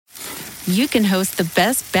you can host the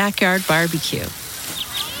best backyard barbecue.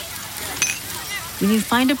 When you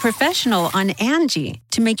find a professional on Angie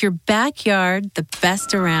to make your backyard the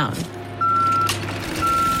best around.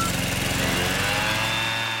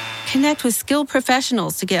 Connect with skilled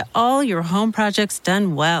professionals to get all your home projects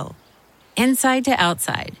done well. Inside to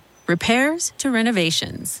outside, repairs to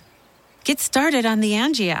renovations. Get started on the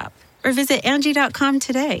Angie app or visit Angie.com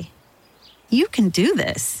today. You can do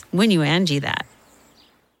this when you Angie that.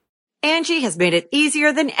 Angie has made it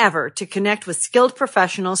easier than ever to connect with skilled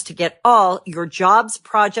professionals to get all your jobs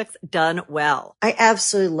projects done well. I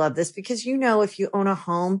absolutely love this because, if you own a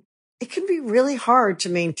home, it can be really hard to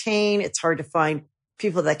maintain. It's hard to find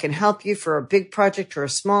people that can help you for a big project or a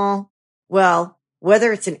small. Well,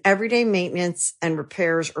 whether it's in everyday maintenance and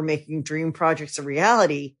repairs or making dream projects a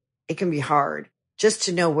reality, it can be hard just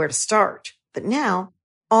to know where to start. But now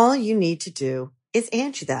all you need to do is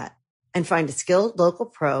Angie that and find a skilled local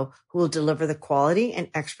pro who will deliver the quality and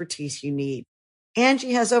expertise you need.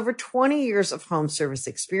 Angie has over 20 years of home service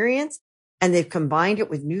experience, and they've combined it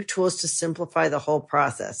with new tools to simplify the whole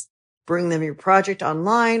process. Bring them your project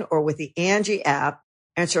online or with the Angie app,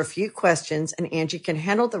 answer a few questions, and Angie can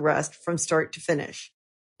handle the rest from start to finish.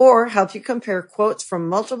 Or help you compare quotes from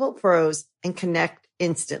multiple pros and connect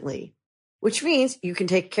instantly, which means you can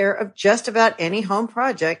take care of just about any home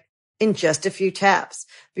project in just a few taps.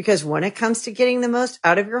 Because when it comes to getting the most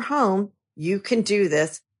out of your home, you can do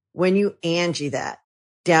this when you Angie that.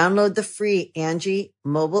 Download the free Angie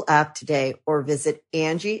mobile app today or visit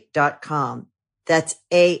Angie.com. That's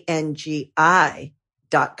ANGI.com.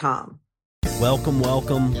 Welcome,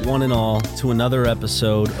 one and all, to another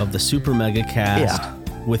episode of the Super Mega Cast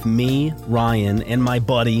with me, Ryan, and my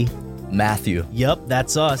buddy Matthew. Yep,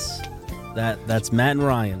 that's us. That's Matt and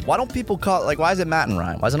Ryan. Why don't people call why is it Matt and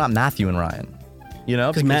Ryan? Why is it not Matthew and Ryan?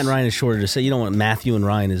 Because Matt and Ryan is shorter to say. You don't want Matthew and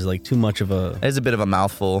Ryan is like too much of a... It's a bit of a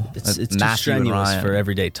mouthful. It's too strenuous for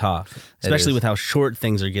everyday talk. Especially with how short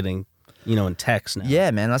things are getting, in text now.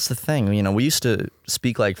 Yeah, man, that's the thing. We used to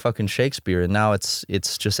speak like fucking Shakespeare, and now it's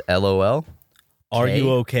just LOL. Are you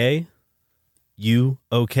okay? You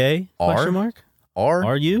okay? Question mark?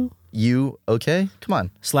 Are you? You okay? Come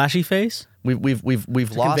on. Slashy face? We've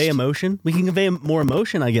lost... Convey emotion? We can convey more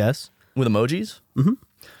emotion, I guess. With emojis?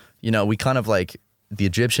 Mm-hmm. We kind of the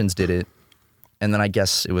Egyptians did it, and then I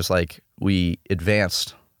guess it was we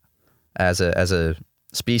advanced as a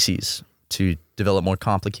species to develop more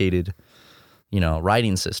complicated,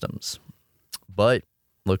 writing systems. But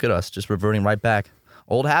look at us, just reverting right back.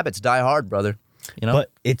 Old habits die hard, brother. But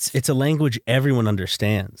it's a language everyone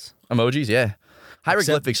understands. Emojis, yeah.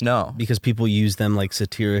 Hieroglyphics, no. Because people use them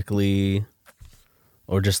satirically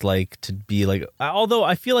or just to be although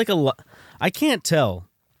I feel a lot, I can't tell.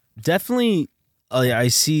 Definitely, I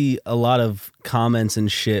see a lot of comments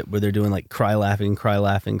and shit where they're doing cry laughing, shit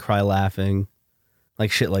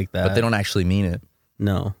like that. But they don't actually mean it.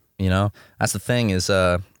 No. That's the thing is,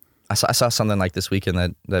 I saw something this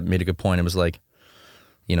weekend that made a good point. It was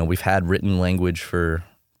we've had written language for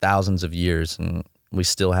thousands of years, and we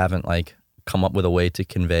still haven't come up with a way to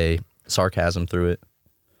convey sarcasm through it.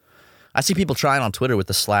 I see people trying on Twitter with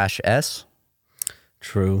the /S.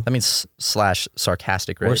 True. That means slash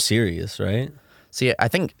sarcastic, right? Or serious, right? See, I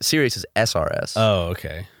think serious is SRS. Oh,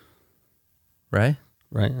 okay. Right?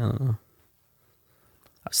 Right, I don't know.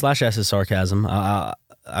 /S is sarcasm.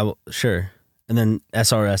 Sure. And then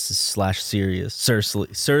SRS is /serious.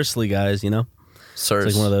 Seriously, guys, Sirs.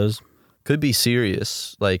 It's one of those. Could be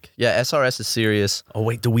serious. SRS is serious. Oh,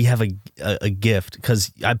 wait, do we have a gift?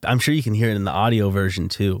 Because I'm sure you can hear it in the audio version,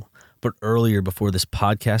 too. But earlier, before this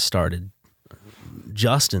podcast started,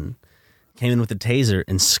 Justin came in with a taser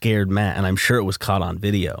and scared Matt, and I'm sure it was caught on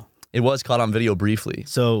video. It was caught on video briefly.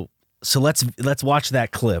 So let's watch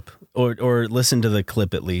that clip, or listen to the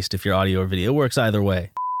clip at least, if your audio or video. It works either way.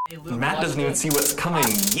 Matt doesn't even see what's coming.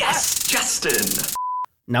 Yes, Justin!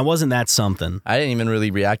 Now, wasn't that something? I didn't even really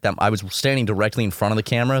react that. I was standing directly in front of the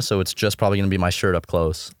camera, so it's just probably going to be my shirt up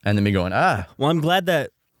close. And then me going, ah. Well, I'm glad that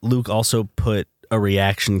Luke also put a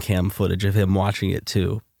reaction cam footage of him watching it,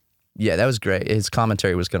 too. Yeah, that was great. His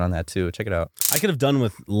commentary was good on that, too. Check it out. I could have done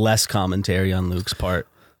with less commentary on Luke's part.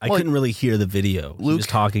 I couldn't really hear the video. Luke was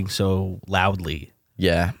talking so loudly.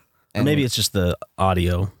 Yeah. And maybe it's just the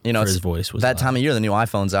audio for his voice. Was that loud. time of year, the new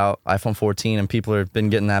iPhone's out, iPhone 14, and people have been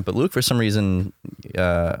getting that. But Luke, for some reason,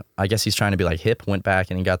 I guess he's trying to be hip, went back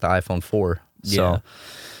and he got the iPhone 4. Yeah.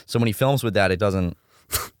 So when he films with that, it doesn't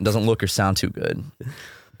look or sound too good.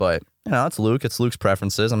 But it's Luke. It's Luke's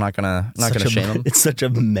preferences. I'm not gonna shame him. It's such a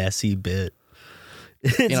messy bit.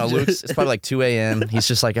 Luke's. It's probably 2 a.m. He's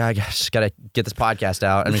just I just gotta get this podcast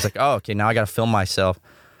out, and he's like, oh, okay, now I gotta film myself.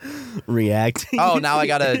 reacting. Oh, now I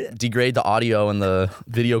gotta degrade the audio and the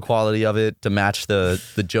video quality of it to match the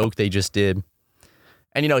joke they just did.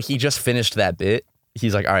 And he just finished that bit.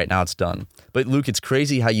 He's like, all right, now it's done. But Luke, it's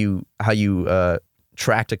crazy how you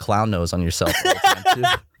tracked a clown nose on yourself all the time too.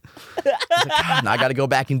 Like, God, now I gotta go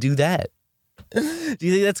back and do that. Do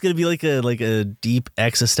you think that's gonna be like a deep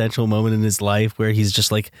existential moment in his life where he's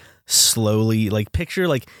just like slowly, like, picture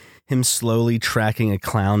like him slowly tracking a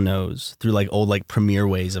clown nose through like old like Premiere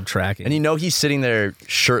ways of tracking, And he's sitting there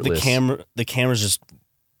shirtless. the camera's just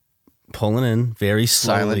pulling in very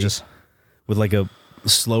slowly, silent, just with like a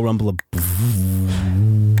slow rumble of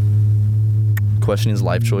questioning his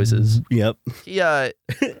life choices. yep. Yeah,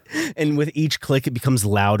 And with each click, it becomes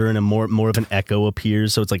louder and a more of an echo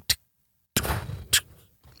appears. So it's like,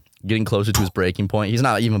 getting closer to his breaking point. He's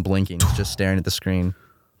not even blinking. He's just staring at the screen.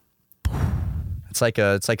 It's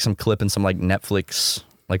like some clip in some like Netflix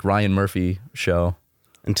like Ryan Murphy show.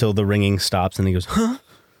 until the ringing stops and he goes, huh?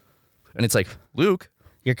 And it's like, Luke,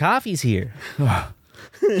 Your coffee's here.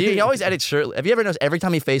 he always edits shirtless. Have you ever noticed every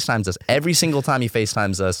time he FaceTimes us, every single time he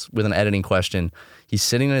FaceTimes us with an editing question, he's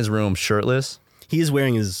sitting in his room shirtless? He is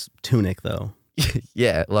wearing his tunic though.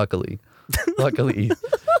 Yeah, luckily. Luckily,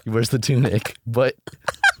 he wears the tunic. But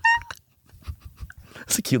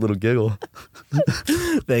it's a cute little giggle.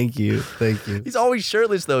 Thank you. He's always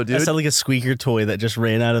shirtless though, dude. That sounds like a squeaker toy that just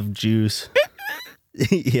ran out of juice.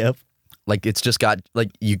 Yep. Like it's just got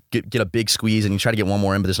like you get a big squeeze and you try to get one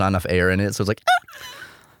more in, but there's not enough air in it, so it's like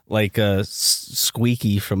Like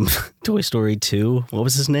Squeaky from Toy Story 2. What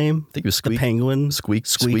was his name? I think it was The penguin.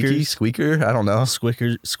 Squeaker. I don't know.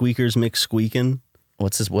 Squeakers mix squeaking.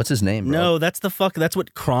 What's his name? Bro? No, that's that's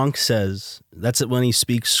what Kronk says. That's it when he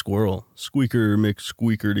speaks squirrel. Squeaker mix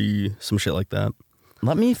squeakerty, some shit like that.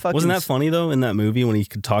 Let me fucking. Wasn't that funny though in that movie when he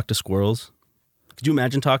could talk to squirrels? Could you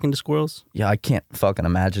imagine talking to squirrels? Yeah, I can't fucking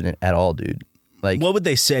imagine it at all, dude. Like, What would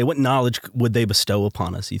they say? What knowledge would they bestow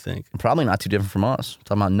upon us, you think? probably not too different from us.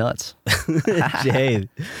 Talking about nuts. Jay,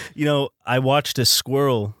 I watched a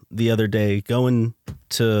squirrel the other day going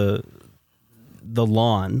to the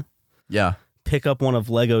lawn, Yeah. pick up one of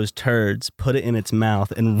Lego's turds, put it in its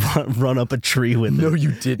mouth, and run up a tree with it. No,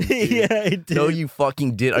 you didn't. Dude. Yeah, I did. No, you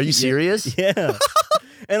fucking did. Are you serious? Yeah.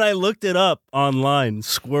 And I looked it up online.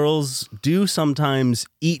 Squirrels do sometimes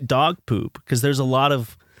eat dog poop because there's a lot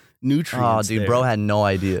of Oh, nutrients. dude, there. bro had no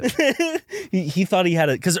idea. He thought he had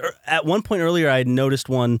it because at one point earlier I had noticed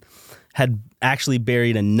one had actually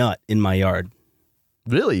buried a nut in my yard.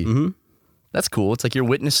 Really? Mm-hmm. That's cool. It's like you're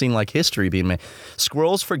witnessing like history being made.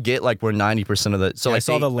 Squirrels forget like we're 90% of the. So I like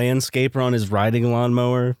saw the landscaper on his riding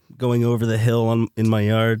lawnmower going over the hill in my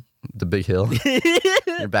yard. the big hill,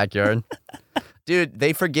 your backyard. Dude,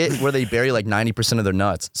 they forget where they bury like 90% of their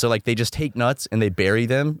nuts. So like they just take nuts and they bury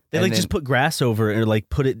them. They and like then- just put grass over it or like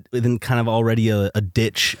put it within kind of already a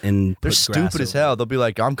ditch and They're put stupid grass as over it. hell. They'll be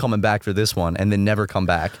like, I'm coming back for this one, and then never come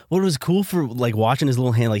back. What was cool for like watching his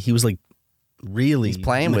little hand, like he was like really He's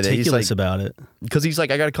playing with it. He's meticulous like- about it. Because he's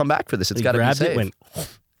like, I got to come back for this. It's He got to be grabbed safe. it, went,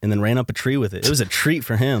 and then ran up a tree with it. It was a treat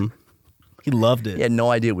for him. He loved it. He had no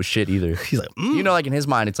idea it was shit either. He's like, You know, like in his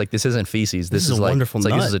mind, it's like, this isn't feces. This is a like, wonderful it's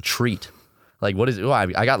like, this nut. is a treat. Like, what is it? Oh, I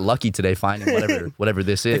got lucky today finding whatever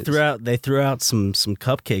this is. They threw out some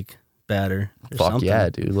cupcake batter. Or Fuck something.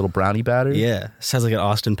 yeah, dude. Little brownie batter. Yeah, sounds like an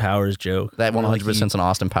Austin Powers joke. That You know, like 100% 's an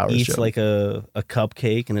Austin Powers eats joke. like a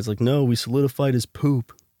cupcake, and it's like, no, we solidified his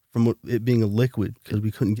poop from it being a liquid because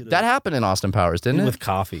we couldn't get it That happened in Austin Powers, didn't it? with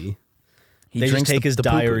coffee. He They just drinks take the- his the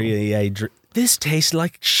poo-poo. diarrhea. Yeah, this tastes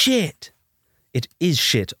like shit. It is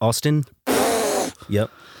shit, Austin.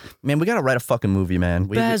 Yep. Man, we got to write a fucking movie, man.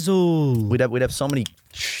 Basil. We'd have so many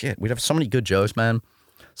We'd have so many good jokes, man.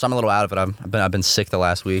 So I'm a little out of it. I've been sick the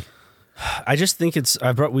last week. I just think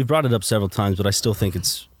we brought it up several times, but I still think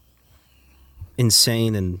it's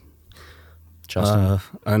insane and Justin,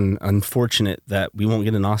 unfortunate that we won't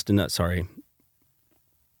get an Austin Nut. Sorry.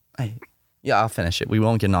 yeah, I'll finish it. We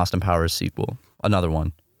won't get an Austin Powers sequel. Another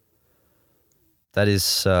one. That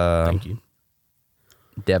is Thank you.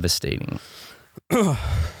 devastating. Well,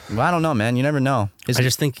 I don't know, man. You never know. I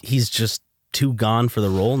just think he's just too gone for the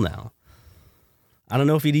role now. I don't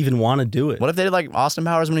know if he'd even want to do it. What if they did like Austin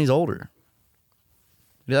Powers when he's older?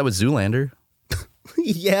 Do that with Zoolander.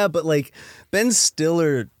 Yeah, but like Ben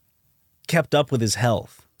Stiller kept up with his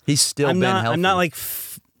health. He's still I'm been not. healthy. I'm not like.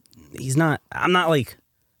 He's not. I'm not like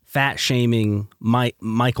fat shaming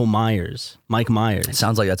Michael Myers. Mike Myers. It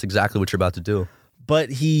sounds like that's exactly what you're about to do. But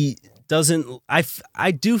he doesn't.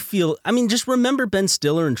 I do feel. I mean, just remember Ben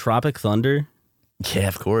Stiller in Tropic Thunder. Yeah,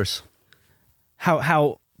 of course.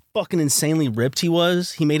 How fucking insanely ripped he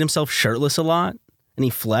was. He made himself shirtless a lot and he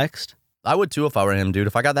flexed. I would too if I were him, dude.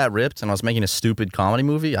 If I got that ripped and I was making a stupid comedy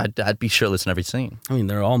movie, I'd be shirtless in every scene. I mean,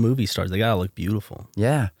 they're all movie stars. They gotta look beautiful.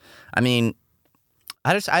 Yeah. I mean,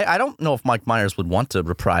 I don't know if Mike Myers would want to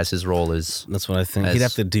reprise his role as... That's what I think. He'd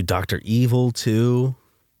have to do Dr. Evil, too.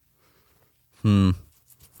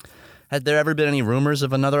 Had there ever been any rumors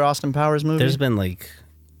of another Austin Powers movie? There's been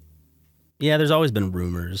there's always been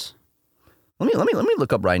rumors. Let me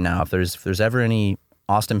look up right now if there's ever any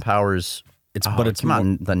Austin Powers. It's came out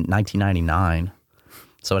in 1999,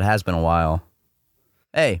 so it has been a while.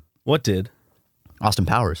 Hey, what did? Austin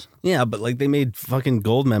Powers. Yeah, but they made fucking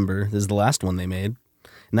Goldmember. This is the last one they made,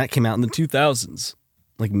 and that came out in the 2000s,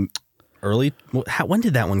 early. When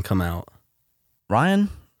did that one come out? Ryan,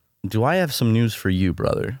 do I have some news for you,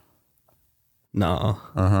 brother? No.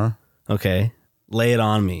 Okay, lay it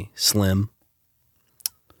on me, Slim.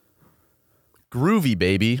 Groovy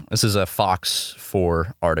Baby. This is a Fox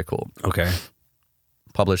 4 article. Okay.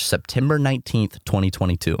 Published September 19th,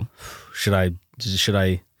 2022. Should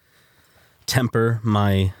I temper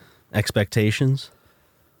my expectations?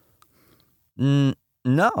 No,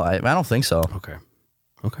 I don't think so.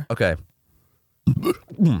 Okay.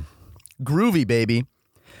 Groovy Baby.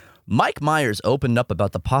 Mike Myers opened up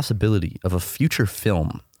about the possibility of a future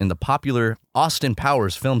film in the popular Austin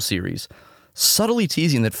Powers film series, subtly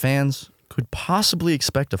teasing that fans could possibly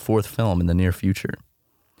expect a fourth film in the near future.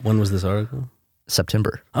 When was this article?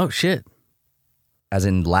 September. Oh, shit. As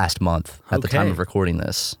in last month at the time of recording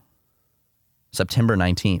this. September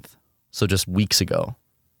 19th. So just weeks ago.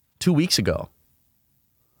 2 weeks ago.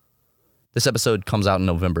 This episode comes out in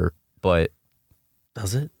November, but...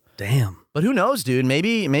 Does it? Damn. But who knows, dude?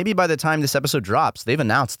 Maybe by the time this episode drops, they've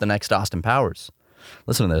announced the next Austin Powers.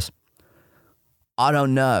 Listen to this. I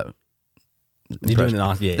don't know.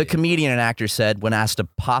 The comedian and actor said when asked a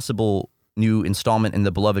possible new installment in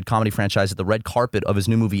the beloved comedy franchise at the red carpet of his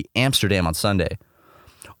new movie Amsterdam on Sunday,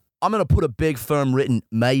 I'm going to put a big firm written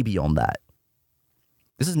maybe on that.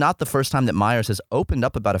 This is not the first time that Myers has opened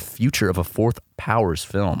up about a future of a fourth Powers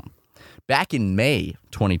film. Back in May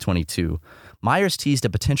 2022, Myers teased a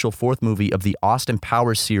potential fourth movie of the Austin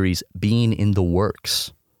Powers series being in the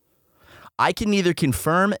works. I can neither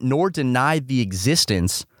confirm nor deny the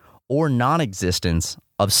existence or non-existence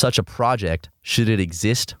of such a project, should it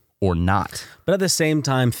exist or not. But at the same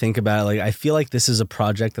time, think about it. I feel like this is a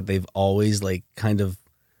project that they've always kind of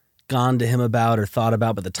gone to him about or thought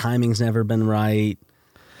about, but the timing's never been right.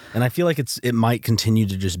 And I feel like it might continue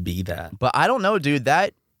to just be that. But I don't know, dude.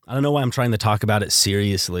 I don't know why I'm trying to talk about it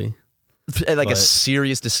seriously. A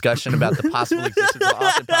serious discussion about the possible existence of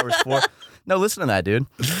Austin Powers 4. No, listen to that, dude.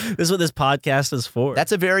 This is what this podcast is for.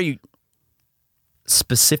 That's a very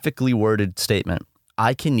specifically worded statement.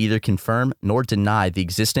 I can neither confirm nor deny the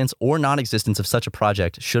existence or non-existence of such a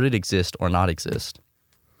project, should it exist or not exist.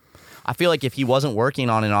 I feel like if he wasn't working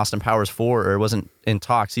on an Austin Powers 4 or wasn't in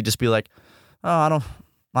talks, he'd just be like, oh, I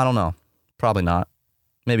don't know. Probably not.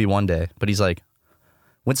 Maybe one day. But he's like,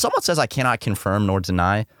 when someone says I cannot confirm nor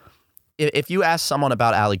deny, if you ask someone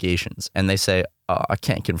about allegations and they say, I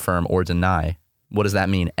can't confirm or deny, what does that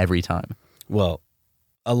mean every time? Well,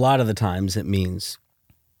 a lot of the times it means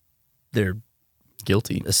they're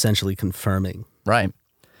guilty, essentially confirming. Right.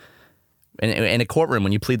 In a courtroom,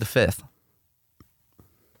 when you plead the fifth,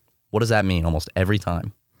 what does that mean almost every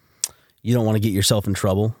time? You don't want to get yourself in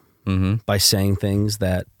trouble by saying things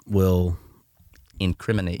that will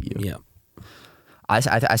incriminate you. Yeah.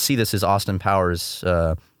 I see this as Austin Powers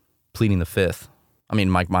pleading the fifth. I mean,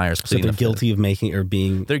 Mike Myers pleading the fifth. So they're guilty of making or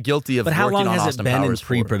being... They're guilty of working on Austin Powers. But how long has it been in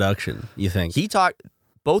pre-production, you think?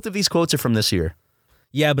 Both of these quotes are from this year.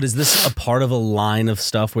 Yeah, but is this a part of a line of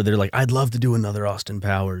stuff where they're like, I'd love to do another Austin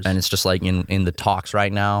Powers? And it's just in the talks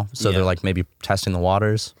right now. So they're maybe testing the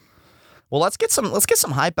waters. Well, let's get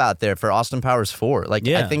some hype out there for Austin Powers 4.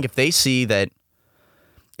 I think if they see that,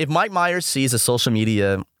 if Mike Myers sees a social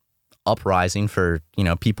media uprising for,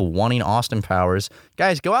 people wanting Austin Powers,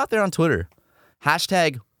 guys, go out there on Twitter.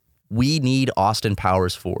 # we need Austin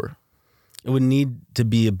Powers 4. It would need to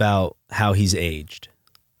be about how he's aged.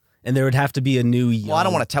 And there would have to be a new... Well, I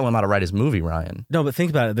don't want to tell him how to write his movie, Ryan. No, but think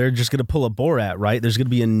about it. They're just going to pull a Borat, right? There's going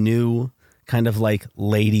to be a new kind of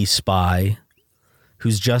lady spy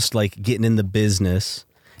who's just getting in the business.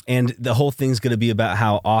 And the whole thing's going to be about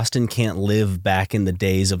how Austin can't live back in the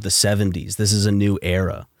days of the 70s. This is a new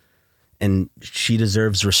era. And she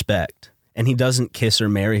deserves respect. And he doesn't kiss or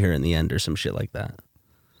marry her in the end or some shit like that.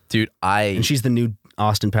 Dude, And she's the new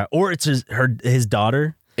Austin Powers. Or it's his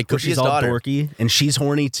daughter. It could be she's his all daughter. dorky, and she's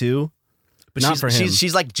horny too. But not for him.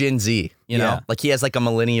 She's like Gen Z, you know? Like he has a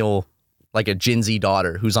millennial like a Gen Z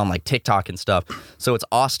daughter who's on like TikTok and stuff. So it's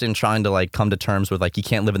Austin trying to like come to terms with like he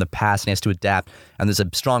can't live in the past and he has to adapt. And there's a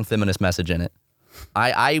strong feminist message in it.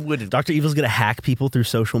 I would Dr. Evil's gonna hack people through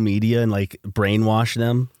social media and like brainwash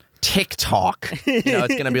them. TikTok.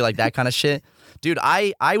 It's gonna be like that kind of shit. Dude,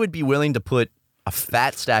 I would be willing to put a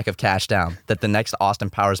fat stack of cash down that the next Austin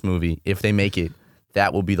Powers movie, if they make it,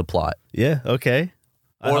 that will be the plot. Yeah, okay.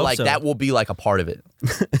 Or like that will be like a part of it.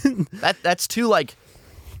 That's too like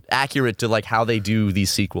accurate to like how they do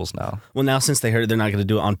these sequels now. Well, now since they heard it, they're not going to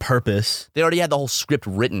do it on purpose. They already had the whole script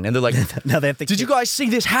written, and they're like, Now they have to. "Did you guys see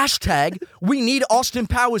this hashtag? We need Austin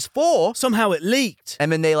Powers 4." Somehow it leaked.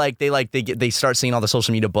 And then they start seeing all the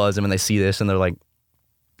social media buzz, and when they see this, and they're like,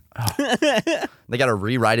 oh. They got to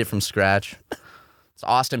rewrite it from scratch. It's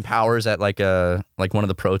Austin Powers at like one of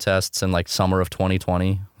the protests in like summer of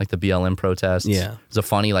 2020, like the BLM protests. Yeah, there's a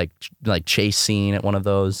funny like chase scene at one of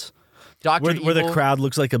those. Where the crowd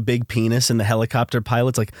looks like a big penis and the helicopter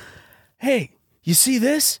pilot's like, "Hey, you see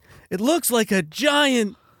this? It looks like a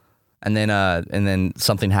giant." And then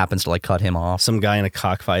something happens to like cut him off. Some guy in a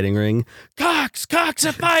cockfighting ring. Cocks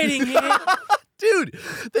are fighting here. Dude,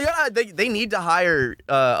 they need to hire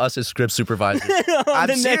us as script supervisors.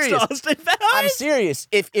 I'm serious. I'm serious.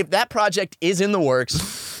 If that project is in the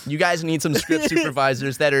works, you guys need some script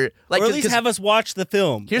supervisors that are like, or at least have us watch the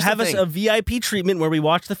film. Have us a VIP treatment where we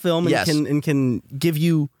watch the film and can give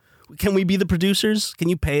you. Can we be the producers? Can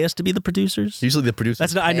you pay us to be the producers? Usually the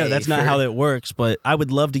producers. I know that's not how it works, but I would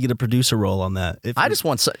love to get a producer role on that.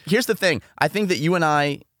 Here's the thing. I think that you and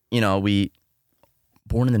I, we.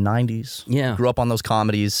 Born in the 90s. Yeah. Grew up on those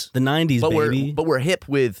comedies. The 90s, baby. But we're hip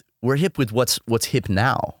with what's hip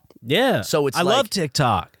now. Yeah. So it's I love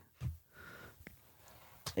TikTok.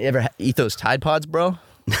 You ever eat those Tide Pods, bro?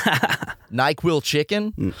 NyQuil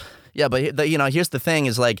chicken? Yeah, but here's the thing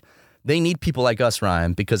is like they need people like us,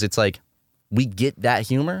 Ryan, because it's like we get that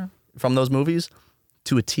humor from those movies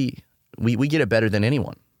to a T. We get it better than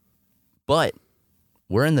anyone. But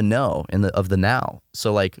we're in the know of the now,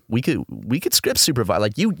 so like we could script supervise.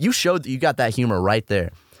 Like you showed that you got that humor right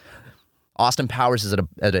there. Austin Powers is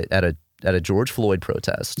at a George Floyd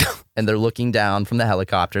protest, and they're looking down from the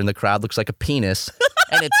helicopter, and the crowd looks like a penis,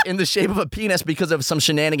 and it's in the shape of a penis because of some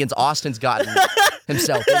shenanigans Austin's gotten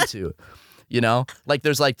himself into. Like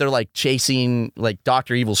they're like chasing, like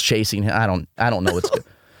Dr. Evil's chasing him. I don't know what's good.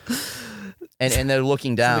 And they're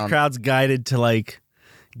looking down. So the crowd's guided to like.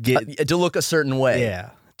 To look a certain way.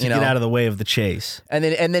 Yeah. To get out of the way of the chase. And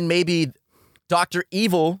then maybe Dr.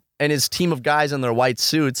 Evil and his team of guys in their white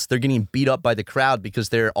suits, they're getting beat up by the crowd because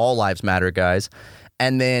they're all lives matter guys.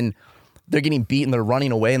 And then they're getting beaten, they're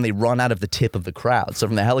running away, and they run out of the tip of the crowd. So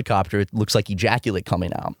from the helicopter, it looks like ejaculate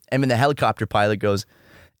coming out. And then the helicopter pilot goes,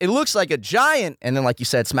 "It looks like a giant." And then, like you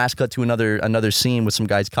said, smash cut to another scene with some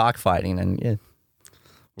guys cockfighting. And yeah.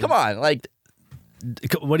 Come on, like...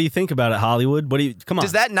 What do you think about it, Hollywood? Come on.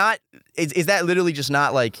 Does that not is that literally just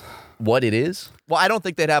not like what it is? Well, I don't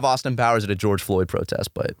think they'd have Austin Powers at a George Floyd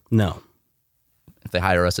protest, but no. If they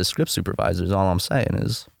hire us as script supervisors, all I'm saying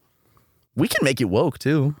is we can make it woke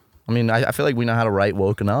too. I mean, I feel like we know how to write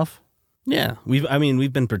woke enough. Yeah, we've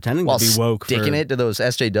been pretending to be woke, sticking it to those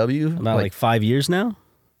SJW about like 5 years now.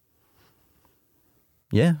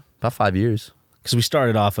 Yeah, about 5 years. Because we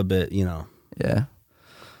started off a bit, Yeah,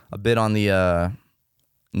 a bit on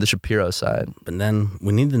the Shapiro side, but then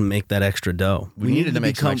we needed to make that extra dough. We needed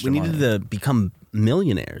to become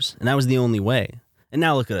millionaires, and that was the only way. And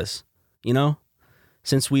now look at us,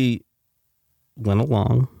 since we went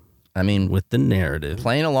along. I mean, with the narrative,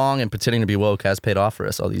 playing along and pretending to be woke has paid off for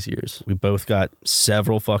us all these years. We both got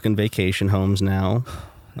several fucking vacation homes now.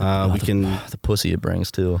 The pussy it brings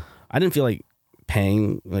too. I didn't feel like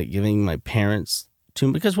giving my parents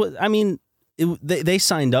to because they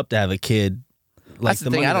signed up to have a kid. Like that's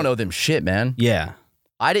the thing. I don't know them shit, man. Yeah.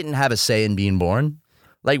 I didn't have a say in being born.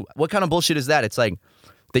 Like, what kind of bullshit is that? It's like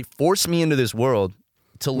they forced me into this world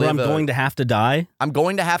to live. I'm going to have to die. I'm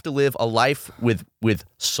going to have to live a life with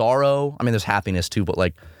sorrow. I mean, there's happiness too, but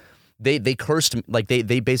like they cursed, like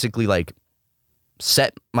they basically like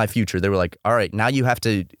set my future. They were like, all right, now you have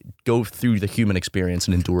to go through the human experience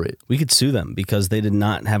and endure it. We could sue them because they did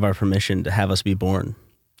not have our permission to have us be born.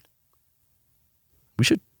 We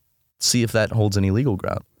should see if that holds any legal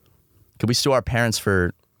ground. Could we sue our parents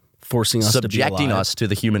for forcing us subjecting us to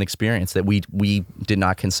the human experience that we did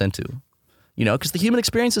not consent to? Because the human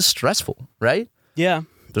experience is stressful, right? Yeah.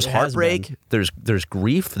 There's heartbreak, there's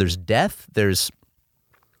grief, there's death, there's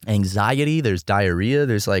anxiety, there's diarrhea,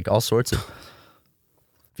 there's like all sorts of.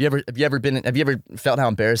 Have you ever felt how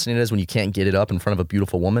embarrassing it is when you can't get it up in front of a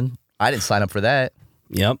beautiful woman? I didn't sign up for that.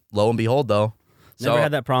 Yep. Lo and behold, though, Never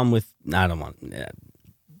had that problem with. I don't want.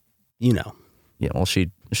 You know. Yeah. Well, she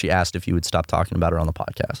asked if you would stop talking about her on the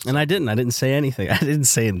podcast, And I didn't. I didn't say anything. I didn't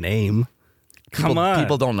say a name. Come on.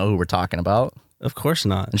 People don't know who we're talking about, Of course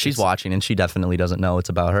not. and she's watching, and she definitely doesn't know it's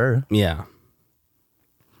about her. Yeah.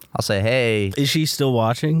 I'll say, hey, Is she still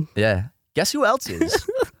watching? yeah. Guess who else is?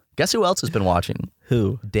 Guess who else has been watching?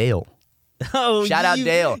 Who? Dale. Oh, Shout out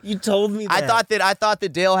Dale. You told me that. I thought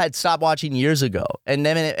that Dale had stopped watching years ago, and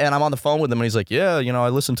I'm on the phone with him, and he's like, "Yeah, I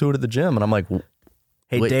listened to it at the gym," and I'm like,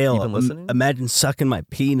 Hey, wait, Dale, you been listening? Imagine sucking my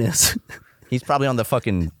penis. He's probably on the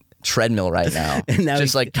fucking treadmill right now, And now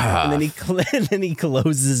just and then he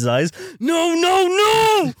closes his eyes.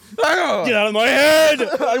 No! Get out of my head!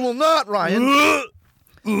 I will not, Ryan.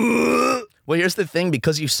 Well, here's the thing: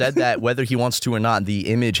 because you said that, whether he wants to or not, the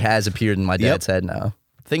image has appeared in my dad's head now.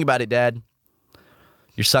 Think about it, Dad.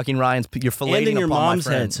 You're sucking Ryan's. You're filleting And in your upon mom's my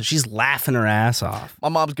friend. head, so she's laughing her ass off. My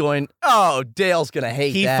mom's going, "Oh, Dale's gonna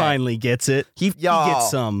hate He that." finally gets it. He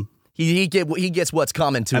gets some. He gets what's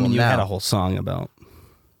coming to I him mean, you now. had a whole song about.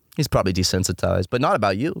 He's probably desensitized, but not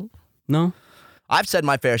about you. No? I've said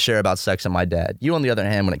my fair share about sex with my dad. You, on the other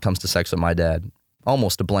hand, when it comes to sex with my dad,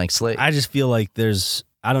 almost a blank slate. I just feel like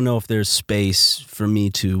I don't know if there's space for me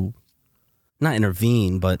to not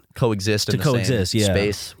intervene, but coexist in to the coexist, same yeah.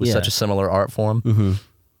 space with Yeah. such a similar art form. Mhm.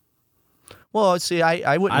 Well, see,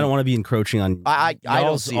 I wouldn't. I don't want to be encroaching on I don't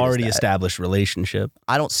y'all's see it as already that. established relationship.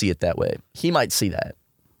 I don't see it that way. He might see that.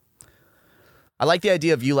 I like the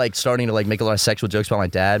idea of you starting to make a lot of sexual jokes about my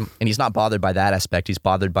dad, and he's not bothered by that aspect. He's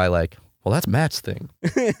bothered by well, that's Matt's thing.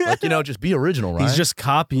 Just be original, right? He's just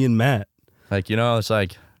copying Matt. it's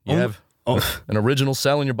like you have an original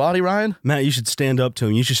cell in your body, Ryan. Matt, you should stand up to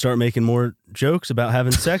him. You should start making more jokes about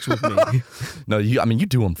having sex with me. No, you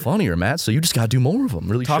do them funnier, Matt. So you just got to do more of them.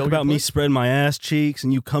 Really Talk show about your me pussy. spreading my ass cheeks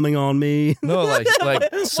and you coming on me. No, Why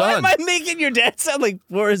son. am I making your dad sound like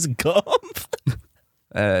Forrest Gump?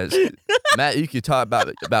 Matt, you could talk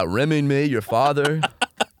about rimming me, your father.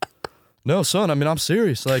 No, son. I'm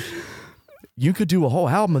serious. You could do a whole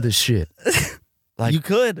album of this shit. You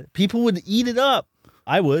could. People would eat it up.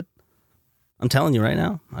 I would. I'm telling you right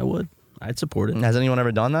now, I would. I'd support it. Has anyone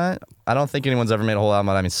ever done that? I don't think anyone's ever made a whole album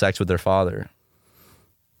about having sex with their father.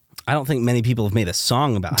 I don't think many people have made a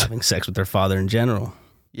song about having sex with their father in general.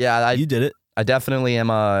 Yeah, You did it. I definitely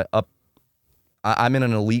am I'm in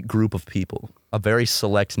an elite group of people, a very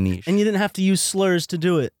select niche. And you didn't have to use slurs to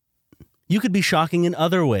do it. You could be shocking in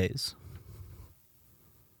other ways.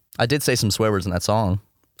 I did say some swear words in that song.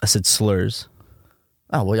 I said slurs.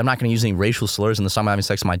 Oh, well, I'm not going to use any racial slurs in the song about having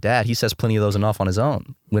sex with my dad. He says plenty of those enough on his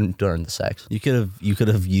own during the sex. You could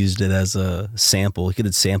have used it as a sample. You could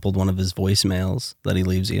have sampled one of his voicemails that he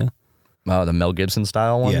leaves you. Oh, the Mel Gibson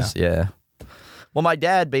style ones? Yeah. Well, my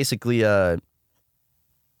dad basically, I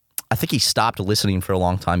think he stopped listening for a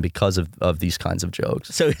long time because of these kinds of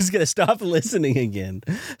jokes. So he's gonna stop listening again.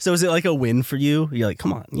 So is it like a win for you? You're like,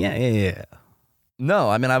 come on, yeah. No,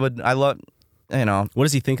 I love, What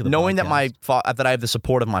does he think of the knowing podcast? that I have the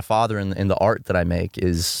support of my father in the art that I make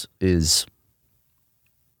is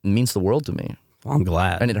means the world to me. Well, I'm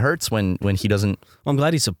glad. And it hurts when he doesn't. Well, I'm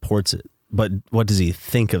glad he supports it. But what does he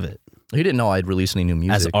think of it He didn't know I'd release any new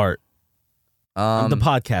music. as art? The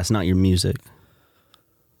podcast, not your music.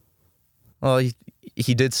 Well,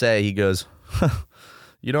 he did say, he goes,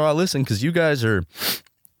 I listen because you guys are,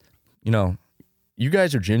 you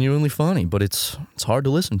guys are genuinely funny, but it's hard to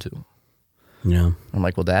listen to. Yeah. I'm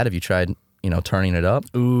like, well, Dad, have you tried, turning it up?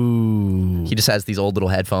 Ooh. He just has these old little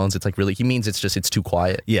headphones. It's he means it's too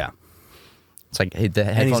quiet. Yeah. It's like, hey, the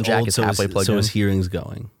And headphone he's jack old, is halfway plugged so in. his hearing's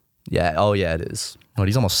going. Yeah. Oh, yeah, it is. Oh,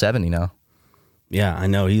 he's almost 70 now. Yeah, I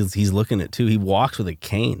know. He's looking at too. He walks with a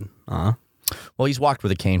cane. Well, he's walked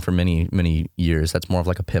with a cane for many, many years. That's more of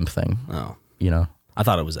like a pimp thing, Oh. you know? I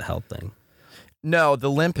thought it was a health thing. No, the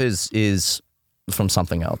limp is from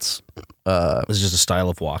something else. It's just a style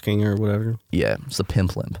of walking or whatever. Yeah, it's the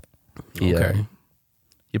pimp limp. Okay.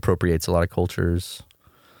 He appropriates a lot of cultures.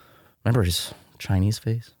 Remember his Chinese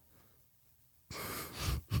face?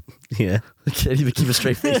 Yeah. I can't even keep a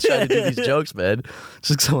straight face trying to do these jokes, man.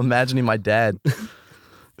 Just so imagining my dad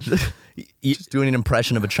just doing an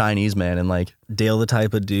impression of a Chinese man and like Dale, the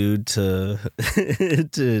type of dude to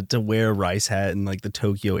to wear a rice hat in like the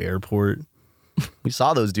Tokyo airport. we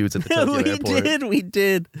saw those dudes at the Tokyo airport. We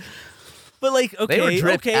did. But like, okay, They were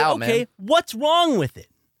dripped out, man. What's wrong with it?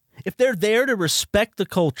 If they're there to respect the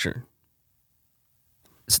culture.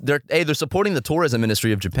 They're supporting the tourism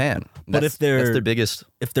industry of Japan. But if they're- that's their biggest.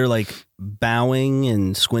 If they're like bowing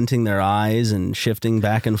and squinting their eyes and shifting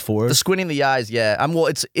back and The forth. squinting the eyes, yeah.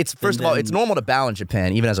 It's first of all, then- it's normal to bow in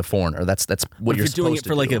Japan, even as a foreigner. That's what If you're you're doing supposed it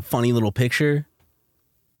for to like do. a funny little picture.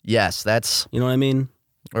 Yes, that's You know what I mean?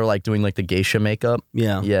 or like doing like the geisha makeup.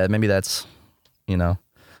 Yeah. Yeah, maybe that's, you know.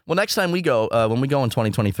 Well, next time we go, when we go in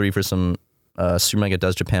 2023 for some Super Mega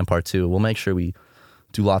Does Japan Part 2, we'll make sure we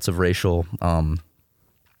do lots of racial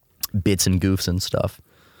bits and goofs and stuff.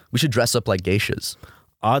 We should dress up like geishas.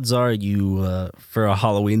 Odds are you for a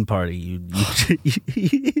Halloween party, you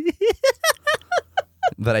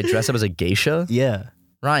That I dress up as a geisha? yeah.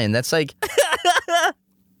 Ryan, that's like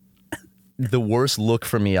the worst look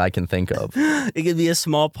for me I can think of. It could be a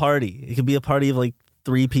small party. It could be a party of like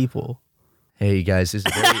 3 people. Hey guys, this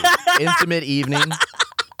is a very intimate evening.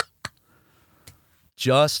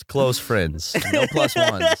 Just close friends. No plus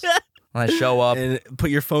ones. When I show up. And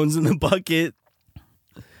put your phones in the bucket.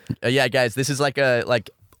 Yeah, guys, this is like a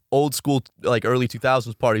old school, like early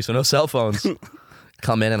 2000s party, so no cell phones.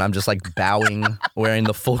 Come in and I'm just like bowing, wearing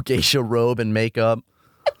the full geisha robe and makeup.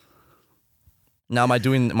 Now, am I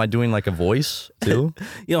doing like a voice too?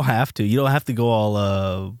 You don't have to. You don't have to go all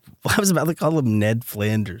I was about to call him Ned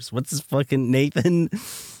Flanders. What's his fucking Nathan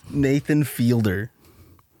Fielder.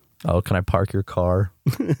 Oh, can I park your car?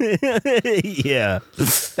 Yeah.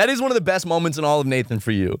 That is one of the best moments in all of Nathan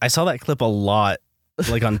For You. I saw that clip a lot,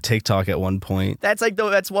 like on TikTok at one point. That's like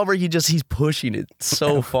that's one where he's pushing it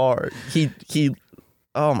so far. He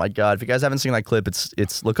oh my god! If you guys haven't seen that clip,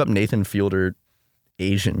 it's look up Nathan Fielder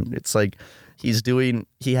Asian. It's like he's trying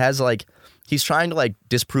to like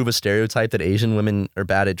disprove a stereotype that Asian women are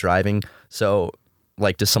bad at driving. So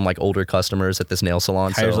like to some like older customers at this nail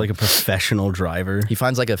salon. Hires So like a professional driver. he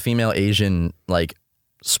finds like a female Asian like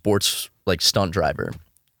sports like stunt driver,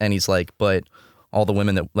 and he's like, but all the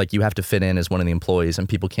women that like you have to fit in as one of the employees, and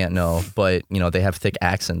people can't know, but you know they have thick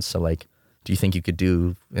accents. So like, do you think you could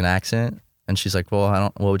do an accent? And she's like, well, I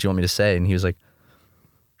don't. What would you want me to say? And he was like,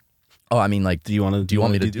 oh, I mean, like, Do you want do you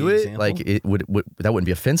want me to do the it? example? Like, it would that wouldn't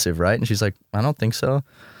be offensive, right? And she's like, I don't think so.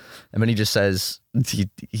 And then he just says,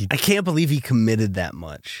 I can't believe he committed that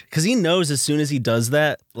much because he knows as soon as he does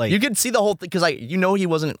that, like you could see the whole thing because like he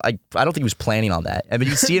wasn't like I don't think he was planning on that. I mean,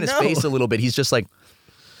 you see in his No. face a little bit. He's just like,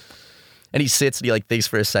 and he sits and he like thinks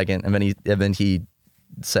for a second, and then he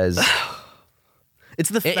says, it's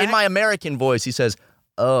the fact. in my American voice, he says,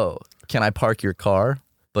 "Oh, can I park your car?"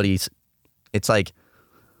 But it's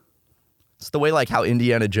the way like how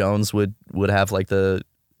Indiana Jones would have like the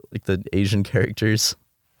Asian characters,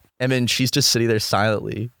 and then she's just sitting there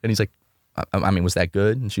silently, and he's like, I mean, was that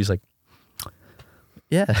good? And she's like,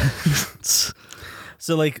 yeah.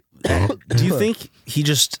 So like, do you think he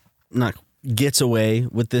just not gets away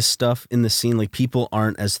with this stuff in the scene? Like people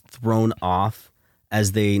aren't as thrown off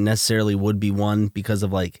as they necessarily would be because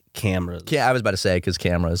of like cameras. Yeah, I was about to say because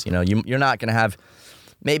cameras. You know, you're not gonna have.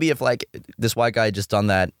 Maybe if like this white guy had just done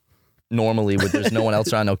that normally, where there's no one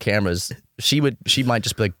else around, no cameras, she might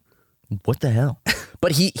just be like, what the hell?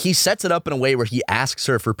 But he sets it up in a way where he asks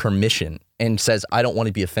her for permission and says, I don't want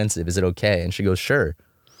to be offensive. Is it okay? And she goes, sure.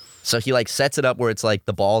 So he like sets it up where it's like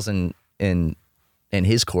the ball's in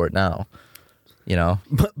his court now. You know?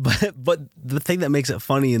 But the thing that makes it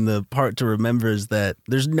funny in the part to remember is that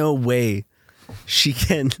there's no way she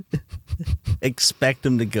can expect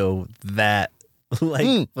him to go that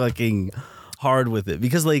like fucking hard with it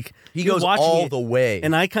because like He you're goes watching all it, the way.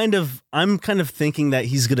 and I'm kind of thinking that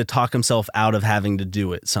he's gonna talk himself out of having to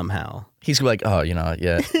do it somehow. He's gonna be like, oh, you know,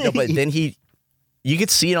 yeah. No, but then you could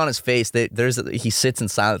see it on his face that he sits in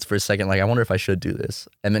silence for a second, like, I wonder if I should do this.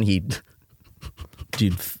 And then he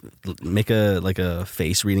Dude, make a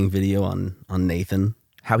face reading video on Nathan.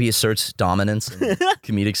 how he asserts dominance in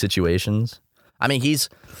comedic situations. I mean,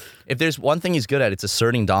 if there's one thing he's good at, it's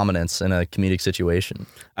asserting dominance in a comedic situation.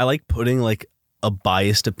 I like putting like a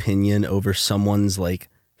biased opinion over someone's like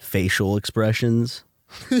facial expressions.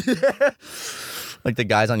 Like the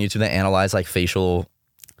guys on YouTube that analyze like facial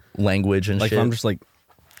language and Like shit. I'm just like,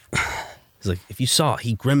 he's like, if you saw,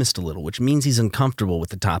 he grimaced a little, which means he's uncomfortable with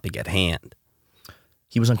the topic at hand.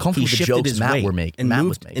 He was uncomfortable He with the shifted jokes his Matt weight were making. and Matt moved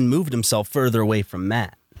was making. and moved himself further away from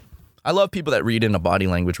Matt. I love people that read into body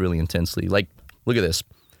language really intensely. Like, look at this.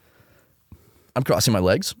 I'm crossing my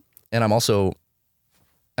legs, and I'm also,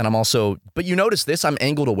 but you notice this, I'm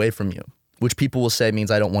angled away from you, which people will say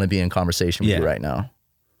means I don't want to be in conversation with you right now.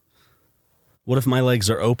 What if my legs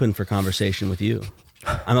are open for conversation with you?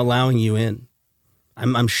 I'm allowing you in.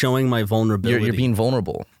 I'm showing my vulnerability. You're being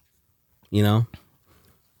vulnerable. you know?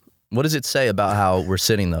 What does it say about how we're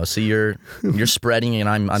sitting though? So you're spreading and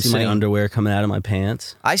I'm See sitting. my underwear coming out of my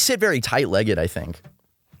pants. I sit very tight-legged, I think.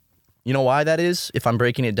 You know why that is? If I'm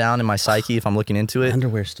breaking it down in my psyche, if I'm looking into it.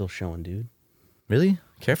 Underwear's still showing, dude. Really?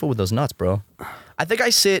 Careful with those nuts, bro. I think I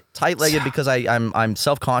sit tight-legged because I'm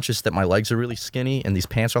self-conscious that my legs are really skinny and these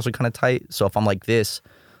pants are also kind of tight. So if I'm like this,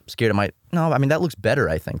 Scared it might. No, I mean that looks better.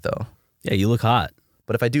 I think though. Yeah, you look hot.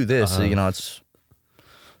 But if I do this,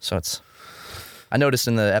 it's. I noticed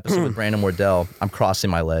in the episode with Brandon Wardell, I'm crossing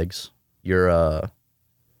my legs. You're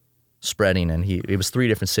spreading, and it was 3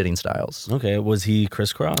 different sitting styles. Okay, was he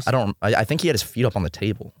crisscross? I think he had his feet up on the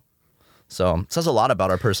table. So it says a lot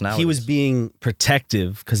about our personality. He was being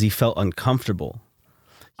protective because he felt uncomfortable.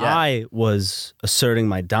 Yeah. I was asserting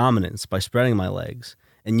my dominance by spreading my legs,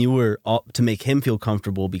 and you were to make him feel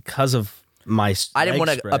comfortable because of my. I didn't leg want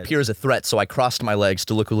to spread. appear as a threat, so I crossed my legs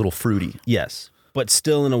to look a little fruity. Yes, but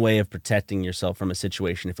still in a way of protecting yourself from a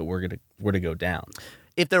situation if it were to go down.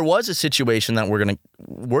 If there was a situation that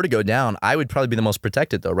were to go down, I would probably be the most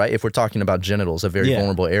protected, though, right? If we're talking about genitals, a very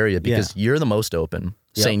vulnerable area, because you're the most open,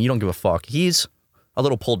 saying you don't give a fuck. He's a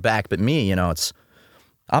little pulled back, but me,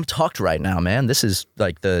 I'm tucked right now, man. This is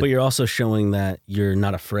like But you're also showing that you're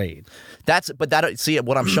not afraid.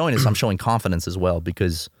 What I'm showing is I'm showing confidence as well,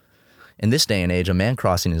 because in this day and age, a man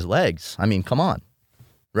crossing his legs, I mean, come on,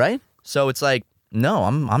 right? So it's like, no,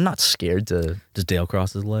 I'm not scared to. Does Dale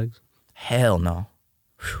cross his legs? Hell no.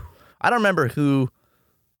 Whew. I don't remember who.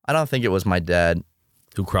 I don't think it was my dad.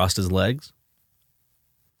 Who crossed his legs?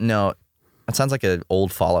 No, that sounds like an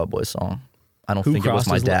old Fall Out Boy song. I don't Who think it was crossed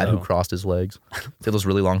my his dad leg? who crossed his legs. They those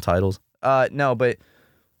really long titles. No, but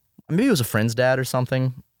maybe it was a friend's dad or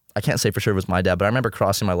something. I can't say for sure it was my dad, but I remember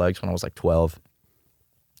crossing my legs when I was like 12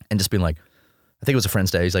 and just being like, I think it was a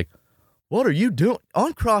friend's dad. He's like, "What are you doing?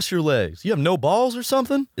 Uncross your legs. You have no balls or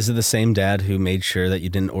something?" Is it the same dad who made sure that you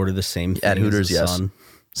didn't order the same thing At Hooters, as his yes. son?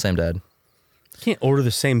 Same dad. You can't order the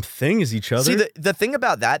same thing as each other. See, the thing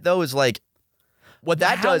about that, though, is like, what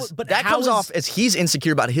that how- does, but that how comes is- off as he's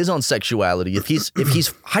insecure about his own sexuality. If he's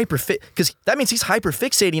hyper fit, because that means he's hyper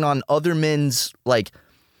fixating on other men's like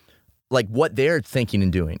what they're thinking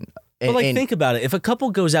and doing. But think about it. If a couple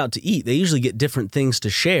goes out to eat, they usually get different things to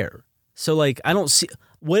share. So like, I don't see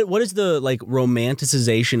what is the like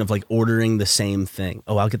romanticization of like ordering the same thing.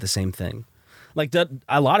 Oh, I'll get the same thing. Like that,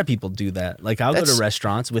 a lot of people do that. Like I'll go to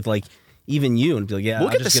restaurants with like even you and be like, yeah, we'll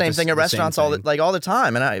I'll get the just same thing at restaurants all the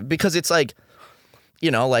time, and because it's like,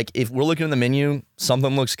 like if we're looking at the menu,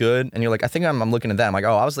 something looks good, and you're like, I think I'm looking at that. I'm like,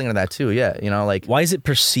 oh, I was thinking of that too. Yeah, like Why is it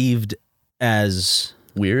perceived as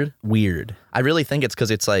weird? weird? I really think it's because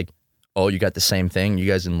it's like, oh, you got the same thing. You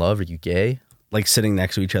guys in love? Are you gay? Like sitting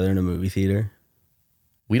next to each other in a movie theater?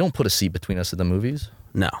 We don't put a seat between us at the movies.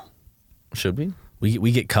 No. Should we?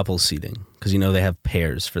 We get couples seating because they have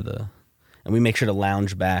pairs and we make sure to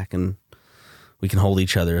lounge back and we can hold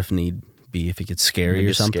each other if need be, if it gets scary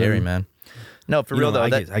or something. Scary, man. No, for real though.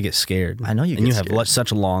 I get scared. I know you and get you scared. have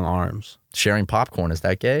such long arms. Sharing popcorn, is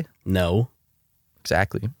that gay? No.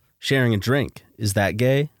 Exactly. Sharing a drink, is that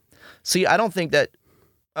gay? See, I don't think that.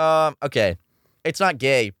 Okay, it's not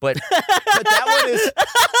gay, but that one is.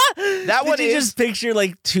 That one Did you is just picture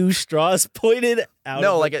like 2 straws pointed out?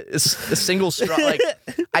 no, of like a single straw. Like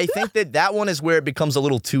I think that one is where it becomes a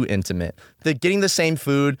little too intimate. Getting the same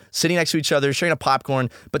food, sitting next to each other, sharing a popcorn,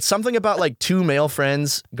 but something about like 2 male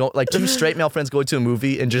friends two straight male friends going to a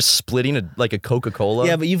movie and just splitting a Coca-Cola.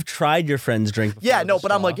 Yeah, but you've tried your friend's drink before. Yeah, no, with a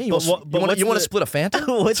but I'm straw. like, hey, But you want to split a Fanta?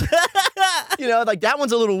 What's Like that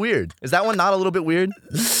one's a little weird. Is that one not a little bit weird?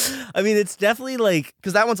 I mean, it's definitely like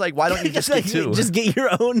Because that one's like, why don't you just get 2? Just get your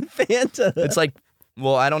own Fanta. It's like,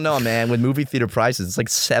 well, I don't know, man. With movie theater prices, it's like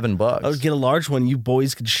 $7. Or get a large one. You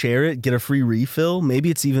boys could share it. Get a free refill. Maybe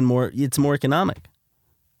it's even more. It's more economic.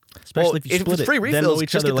 Especially Well, if you if split it's it. free Then refills, know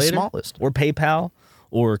each just other get the later. smallest. Or PayPal,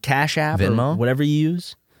 or Cash App, Venmo. or whatever you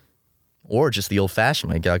use. Or just the old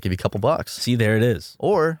fashioned, like, I'll give you a couple bucks. See, there it is.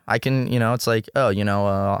 Or I can, it's like, I'll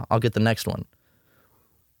get the next one.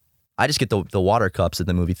 I just get the water cups at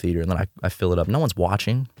the movie theater and then I fill it up. No one's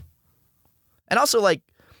watching. And also, like,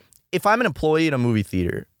 if I'm an employee at a movie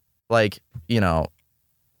theater, like, and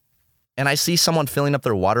I see someone filling up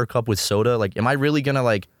their water cup with soda, like, am I really gonna,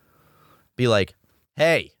 like, be like,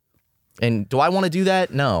 hey, and do I want to do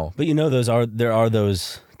that? No. But there are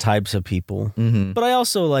those types of people. Mm-hmm. But I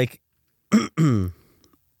also like,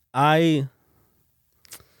 I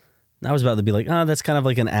was about to be like, that's kind of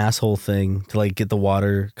like an asshole thing to like get the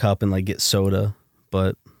water cup and like get soda.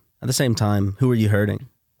 But at the same time, who are you hurting?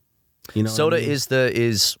 You know, Soda what I mean?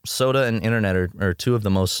 is soda and internet are 2 of the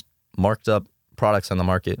most marked up products on the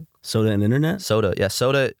market. Soda and internet. Soda.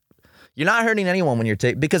 You're not hurting anyone when you're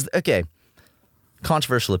because, okay,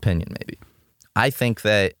 controversial opinion maybe. I think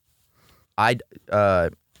that I'm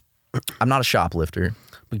not a shoplifter.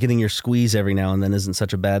 But getting your squeeze every now and then isn't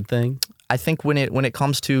such a bad thing. I think when it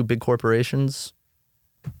comes to big corporations,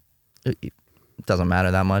 it doesn't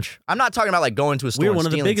matter that much. I'm not talking about like going to a store. We're and one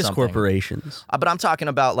of the stealing biggest something. corporations. But I'm talking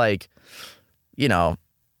about like,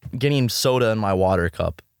 getting soda in my water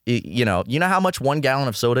cup. You know how much 1 gallon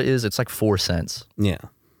of soda is? It's like 4 cents. Yeah.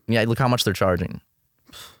 Yeah, look how much they're charging.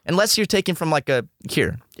 Unless you're taking from if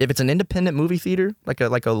it's an independent movie theater, like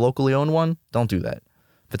a locally owned one, don't do that.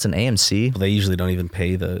 If it's an AMC, Well, they usually don't even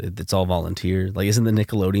pay it's all volunteer. Like, isn't the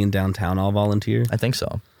Nickelodeon downtown all volunteer? I think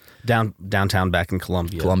so. Downtown back in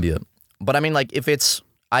Columbia. But I mean, like, if it's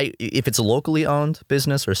a locally owned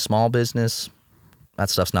business or small business, that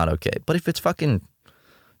stuff's not okay. But if it's fucking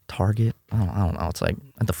Target, I don't know. It's like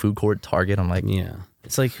at the food court, Target. I'm like, Yeah.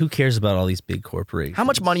 It's like, who cares about all these big corporations? how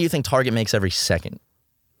much money do you think Target makes every second?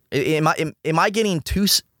 Am I getting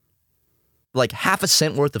half a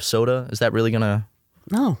cent worth of soda? Is that really gonna?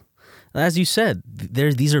 No. As you said,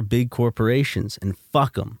 these are big corporations, and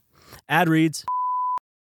fuck them. Ad reads.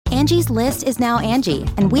 Angie's List is now Angie,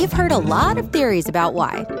 and we've heard a lot of theories about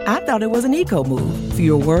why. I thought it was an eco move.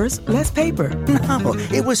 Fewer words, less paper. No,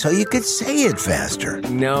 it was so you could say it faster.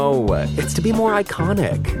 No, it's to be more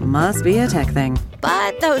iconic. Must be a tech thing.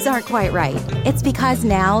 But those aren't quite right. It's because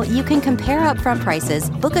now you can compare upfront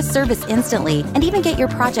prices, book a service instantly, and even get your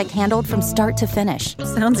project handled from start to finish.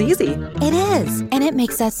 Sounds easy. It is, and it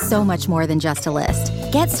makes us so much more than just a list.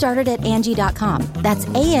 Get started at Angie.com. That's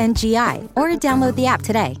ANGI, or download the app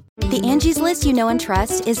today. The Angie's List you know and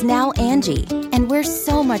trust is now Angie, and we're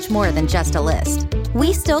so much more than just a list.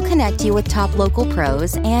 We still connect you with top local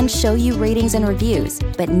pros and show you ratings and reviews,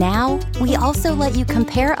 but now we also let you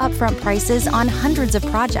compare upfront prices on hundreds of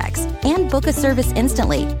projects and book a service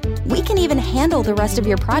instantly. We can even handle the rest of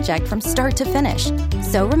your project from start to finish.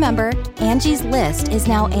 So remember, Angie's List is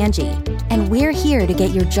now Angie, and we're here to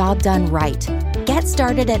get your job done right. Get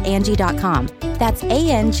started at Angie.com. That's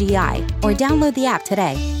ANGI, or download the app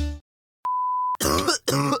today.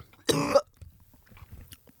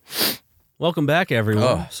 Welcome back, everyone.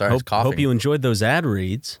 Oh, sorry, I was coughing. Hope you enjoyed those ad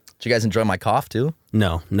reads. Did you guys enjoy my cough too?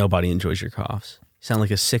 No, nobody enjoys your coughs. You sound like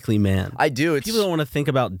a sickly man. I do. People don't want to think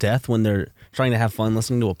about death when they're trying to have fun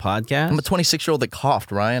listening to a podcast. I'm a 26-year-old that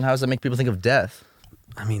coughed, Ryan. How does that make people think of death?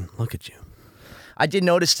 I mean, look at you. I did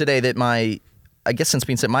notice today that I guess since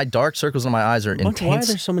being sick, my dark circles in my eyes are intense. Why are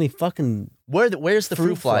there so many fucking... Where's the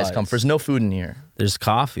fruit flies come from? There's no food in here. There's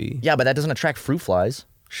coffee. Yeah, but that doesn't attract fruit flies.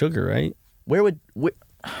 Sugar, right?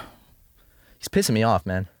 He's pissing me off,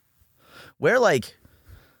 man. Where do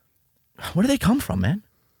they come from, man?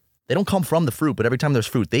 They don't come from the fruit, but every time there's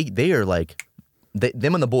fruit, they are like,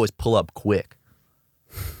 them and the boys pull up quick.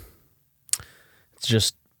 It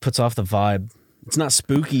just puts off the vibe. It's not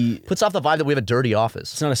spooky. Puts off the vibe that we have a dirty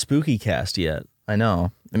office. It's not a spooky cast yet. I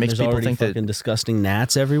know. It makes There's people already think fucking that disgusting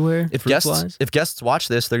gnats everywhere. if guests watch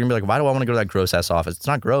this, they're gonna be like, why do I want to go to that gross ass office? It's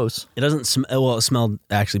not gross. It doesn't smell. Well, it smelled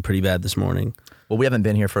actually pretty bad this morning. Well, we haven't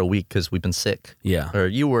been here for a week because we've been sick. Yeah. Or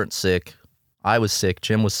you weren't sick. I was sick.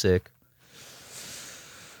 Jim was sick.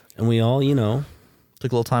 And we all,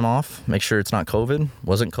 Took a little time off. Make sure it's not COVID.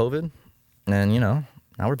 Wasn't COVID. And, now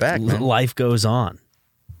we're back, man. life goes on.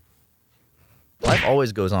 Life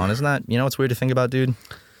always goes on. Isn't that, what's weird to think about, dude?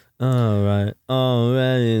 All right.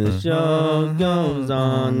 Already the show goes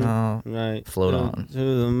on. Right. Float on.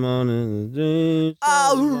 To the morning. The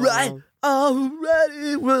All right.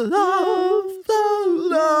 Already we're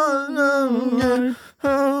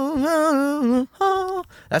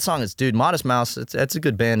That song is, dude, Modest Mouse, it's a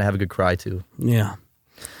good band to have a good cry to. Yeah.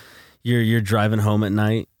 You're driving home at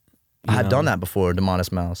night. I've done that before to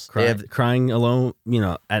Modest Mouse. Crying alone,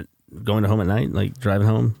 at going home at night, like driving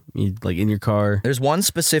home, like in your car. There's one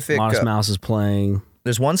specific Modest Mouse is playing.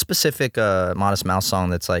 There's one specific Modest Mouse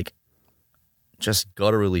song that's like just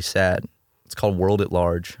gutturally sad. It's called World at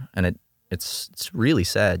Large, and it's really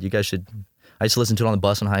sad. You guys should. I used to listen to it on the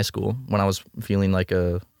bus in high school when I was feeling like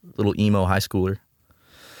a little emo high schooler.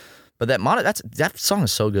 But that song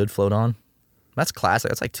is so good, Float On. That's classic.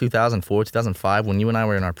 That's like 2004, 2005 when you and I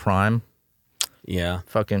were in our prime. Yeah.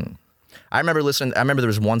 Fucking. I remember there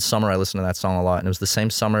was one summer I listened to that song a lot, and it was the same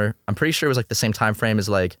summer. I'm pretty sure it was like the same time frame as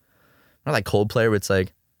like, not like Coldplay, where it's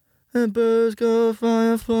like, and birds go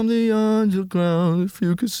flying from the underground. If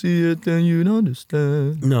you could see it, then you'd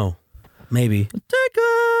understand. No. Maybe. Take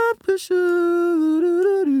up the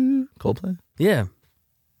shoe. Coldplay? Yeah.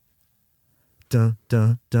 Dun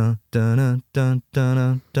dun dun dun dun dun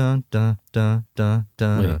dun dun dun dun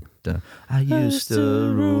dun dun. I used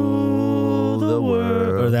to rule the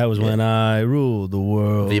world. Or that was when I ruled the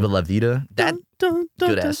world. Viva La Vida. That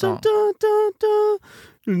good ass song.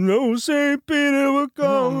 No St. Peter will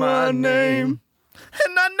call my name.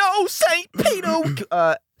 And I know St. Peter.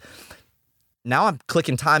 Now I'm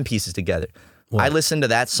clicking timepieces together. What? I listened to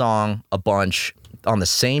that song a bunch on the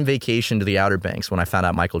same vacation to the Outer Banks when I found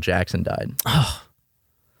out Michael Jackson died.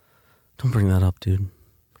 Don't bring that up, dude.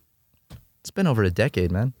 It's been over a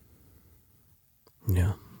decade, man.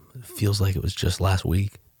 Yeah. It feels like it was just last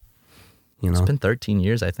week. You know? It's been 13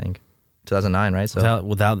 years, I think. 2009, right? So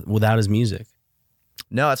without his music.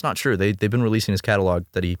 No, that's not true. They've been releasing his catalog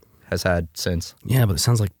that he has had since. Yeah, but it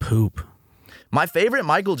sounds like poop. My favorite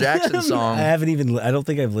Michael Jackson song. I don't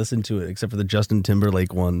think I've listened to it except for the Justin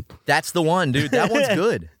Timberlake one. That's the one, dude. That one's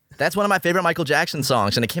good. That's one of my favorite Michael Jackson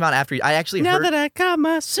songs, and it came out after I actually Now heard. that I got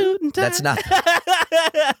my suit and tie. That's not.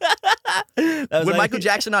 Would Michael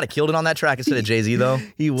Jackson not have killed it on that track instead of Jay-Z, though?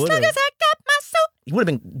 He would have. He would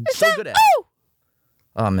have been so good at it.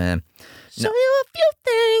 Oh, man. Show you a few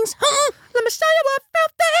things. Let me show you a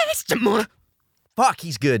few things. Fuck,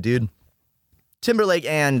 he's good, dude. Timberlake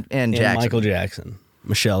and Jackson. Michael Jackson.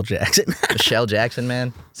 Michelle Jackson. Michelle Jackson,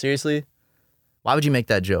 man. Seriously? Why would you make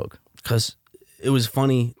that joke? Because it was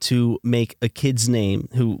funny to make a kid's name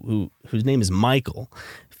whose name is Michael.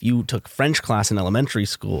 If you took French class in elementary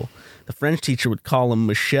school, the French teacher would call him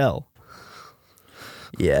Michelle.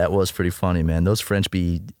 Yeah, it was pretty funny, man. Those French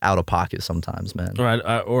be out of pocket sometimes, man.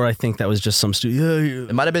 Or I think that was just some student.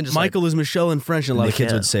 It might have been just Michael is Michelle in French, and a lot of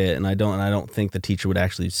kids Yeah. would say it, and I don't think the teacher would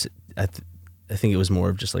actually. I think it was more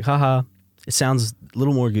of just like, haha. It sounds a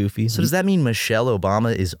little more goofy. So does that mean Michelle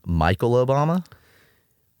Obama is Michael Obama?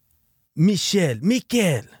 Michel.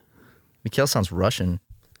 Mikhail sounds Russian.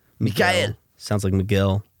 Mikhail. Sounds like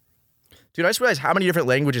Miguel. Dude, I just realized how many different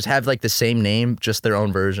languages have like the same name, just their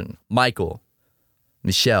own version. Michael,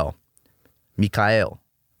 Michelle, Mikhail,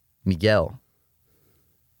 Miguel.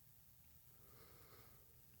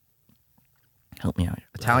 Help me out here.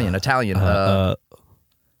 Italian.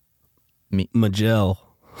 Magellan.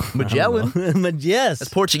 Magellan? Yes.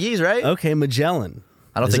 That's Portuguese, right? Okay, Magellan.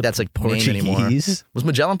 I don't Is think it that's like Portuguese anymore. Portuguese? Was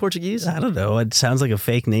Magellan Portuguese? I don't know. It sounds like a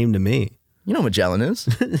fake name to me. You know who Magellan is.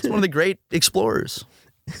 He's one of the great explorers.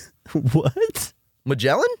 What?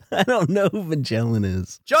 Magellan? I don't know who Magellan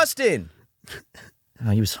is. Justin! Oh,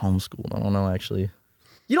 he was homeschooled. I don't know, actually.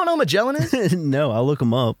 You don't know who Magellan is? No, I'll look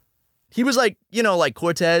him up. He was like, you know, like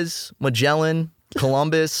Cortez, Magellan,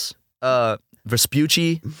 Columbus,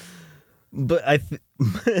 Vespucci. But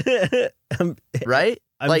Right?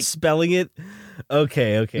 I'm like, spelling it.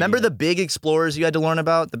 Okay. remember the big explorers you had to learn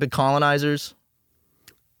about? The big colonizers?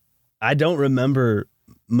 I don't remember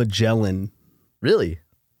Magellan. Really?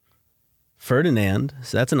 Ferdinand.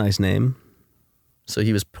 So that's a nice name. So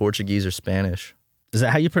he was Portuguese or Spanish. Is that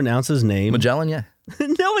how you pronounce his name? Magellan, yeah.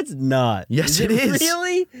 No, it's not. Yes, it is.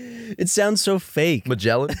 Really? It sounds so fake.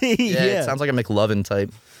 Magellan? Yeah, Yeah. It sounds like a McLovin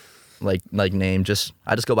type like name.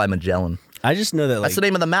 I just go by Magellan. I just know that That's the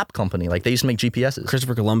name of the map company. Like they used to make GPSs.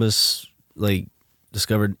 Christopher Columbus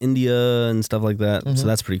discovered India and stuff like that. So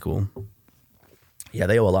that's pretty cool. Yeah,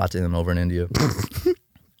 they owe a lot to him over in India.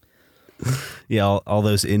 Yeah, all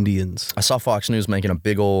those Indians. I saw Fox News making a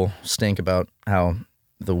big ol' stink about how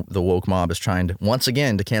the woke mob is trying to, once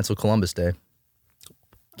again, to cancel Columbus Day.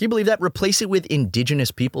 Can you believe that? Replace it with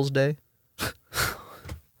Indigenous Peoples Day?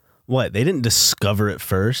 What? They didn't discover it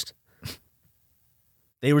first.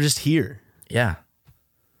 They were just here. Yeah.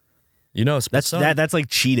 You know, That's like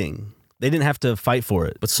cheating. They didn't have to fight for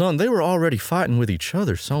it. But son, they were already fighting with each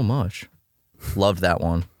other so much. Loved that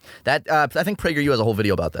one. That I think PragerU has a whole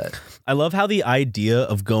video about that. I love how the idea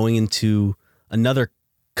of going into another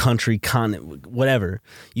country, continent, whatever,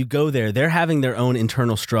 you go there, they're having their own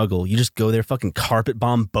internal struggle. You just go there, fucking carpet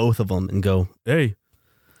bomb both of them and go, hey,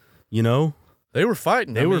 you know, They were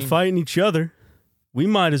fighting. they were fighting each other. We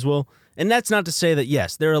might as well. And that's not to say that,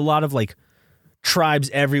 yes, there are a lot of like tribes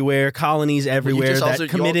everywhere, colonies everywhere that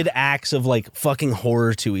committed acts of like fucking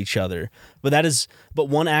horror to each other. But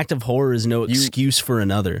one act of horror is no excuse for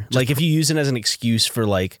another. Like if you use it as an excuse for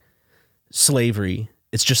like slavery,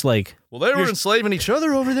 it's just like, Well, they were enslaving each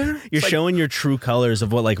other over there. you're showing your true colors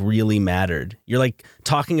of what like really mattered. You're like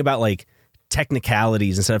talking about like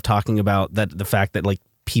technicalities instead of talking about the fact that like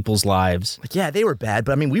people's lives. Like, yeah, they were bad,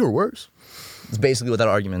 but I mean, we were worse. That's basically what that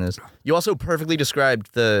argument is. You also perfectly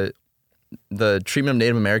described the treatment of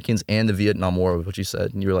Native Americans and the Vietnam War with what you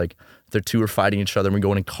said. And you were like, the two are fighting each other and we're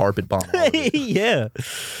going to carpet bomb. Yeah.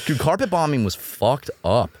 Dude, carpet bombing was fucked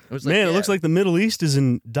up. It was like, Man, it looks like the Middle East is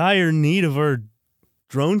in dire need of our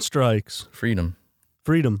drone strikes. freedom,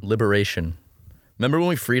 Liberation. Remember when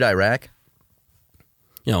we freed Iraq?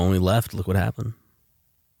 You know, when we left, look what happened.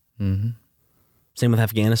 Mm-hmm. Same with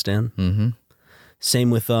Afghanistan. Mm-hmm.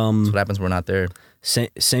 Same with That's what happens when we're not there.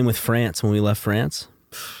 same with France. When we left France,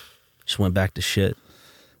 just went back to shit.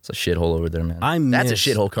 It's a shithole over there, man. That's a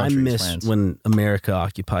shithole country. I miss France. when America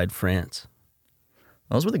occupied France.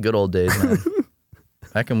 Those were the good old days, man.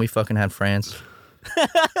 Back when we fucking had France.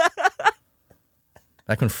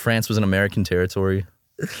 Back when France was an American territory.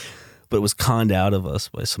 but it was conned out of us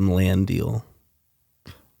by some land deal.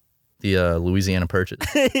 The Louisiana Purchase.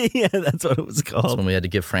 Yeah, that's what it was That's called. when we had to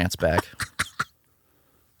give France back.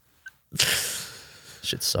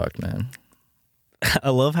 Shit sucked, man. I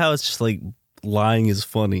love how it's just like lying is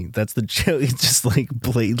funny. That's the joke. It's just like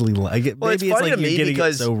blatantly lying. Well, Maybe it's funny like to you're me getting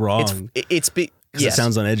because it so wrong. Yes. It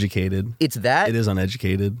sounds uneducated. It's that. It is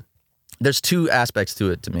uneducated. There's two aspects to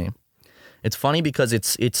it to me. It's funny because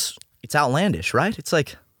it's outlandish, right? It's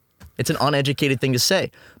like it's an uneducated thing to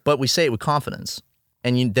say, but we say it with confidence.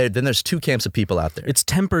 And then there's two camps of people out there. It's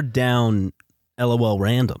tempered down. LOL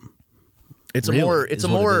random. It's Really, a more is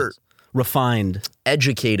what it is. Refined.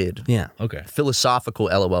 educated, Yeah. Okay. philosophical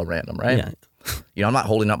LOL random, right? Yeah. You know, I'm not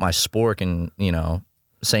holding up my spork and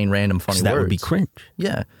saying random funny 'Cause words. that would be cringe.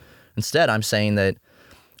 Yeah. Instead, I'm saying that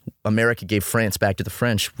America gave France back to the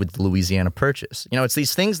French with the Louisiana Purchase. It's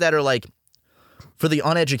these things that are like for the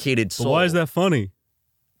uneducated soul. But why is that funny?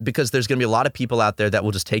 Because there's going to be a lot of people out there that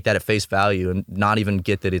will just take that at face value and not even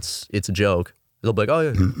get that it's a joke. They'll be like, "Oh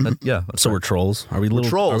yeah, yeah." So we're trolls. Are we little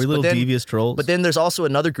trolls, Are we but little then- devious trolls? But then there's also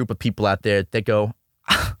another group of people out there that go,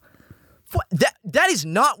 "What? That is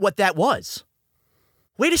not what that was.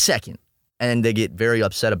 Wait a second," and they get very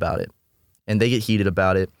upset about it, and they get heated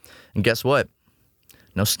about it. And guess what?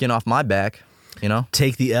 No skin off my back.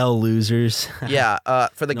 Take the L, losers. Yeah,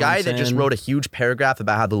 for the Know what guy I'm that just saying? wrote a huge paragraph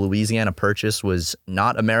about how the Louisiana Purchase was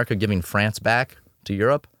not America giving France back to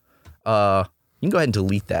Europe, you can go ahead and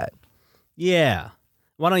delete that. Yeah.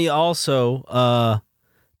 Why don't you also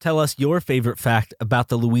tell us your favorite fact about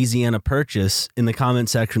the Louisiana Purchase in the comment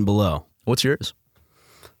section below? What's yours?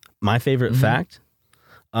 My favorite fact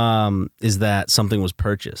is that something was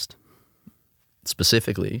purchased.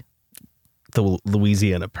 Specifically, The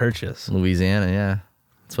Louisiana Purchase. Louisiana, yeah.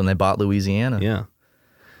 That's when they bought Louisiana. Yeah.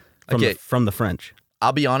 Okay. From the French.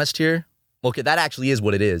 I'll be honest here. Okay, that actually is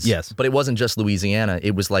what it is. Yes. But it wasn't just Louisiana.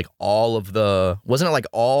 It was like wasn't it like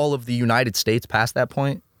all of the United States past that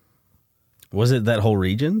point? Was it that whole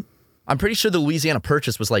region? I'm pretty sure the Louisiana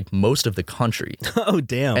Purchase was like most of the country. Oh,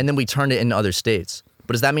 damn. And then we turned it into other states.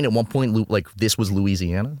 But does that mean at one point, like, this was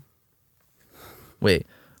Louisiana? Wait,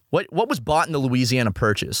 what was bought in the Louisiana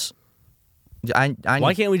Purchase?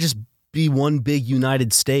 Why can't we just be one big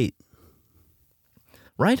United State?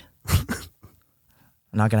 Right?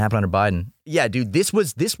 Not gonna happen under Biden. Yeah, dude, this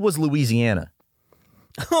was Louisiana.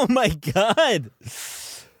 Oh, my God.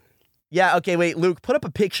 Yeah, okay, wait, Luke, put up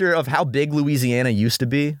a picture of how big Louisiana used to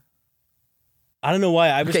be. I don't know why.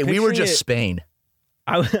 I was Okay, we were picturing just it- Spain.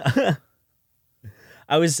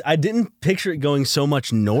 I didn't picture it going so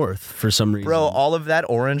much north for some reason. Bro, all of that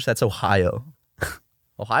orange, that's Ohio.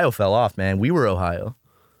 Ohio fell off, man. We were Ohio.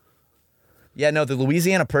 Yeah, no, the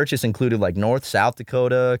Louisiana Purchase included like North, South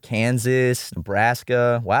Dakota, Kansas,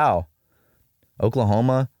 Nebraska. Wow.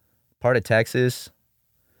 Oklahoma, part of Texas.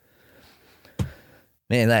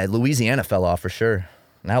 Man, that Louisiana fell off for sure.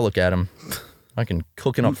 Now look at them. Fucking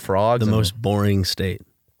cooking up frogs. The most boring state.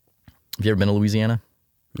 Have you ever been to Louisiana?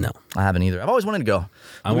 No. I haven't either. I've always wanted to go.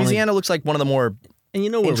 Louisiana looks like one of the more And you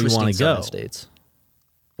know where we interesting want to southern go. states.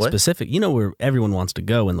 What? Specific. You know where everyone wants to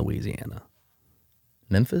go in Louisiana.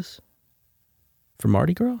 Memphis? For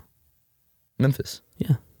Mardi Gras? Memphis.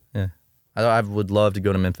 Yeah. Yeah. I would love to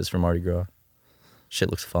go to Memphis for Mardi Gras. Shit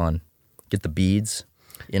looks fun. Get the beads,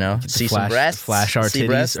 see some breasts. Flash our see titties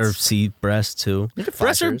breasts. or see breasts too. You can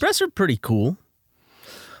flash yours. Breasts are pretty cool.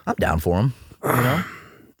 I'm down for them.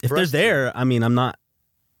 If they're Breasts- there, I mean, I'm not.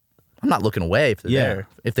 I'm not looking away if they're Yeah. there.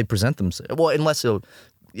 If they present themselves. Well,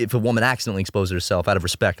 if a woman accidentally exposes herself, out of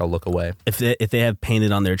respect, I'll look away. If they have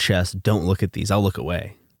painted on their chest, don't look at these. I'll look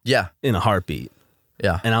away Yeah. in a heartbeat,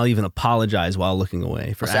 Yeah. and I'll even apologize while looking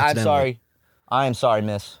away for I'm accidentally. sorry. I am sorry,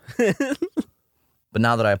 miss. But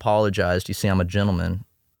now that I apologized, you see I'm a gentleman.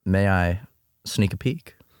 May I sneak a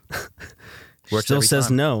peek? Works Still every says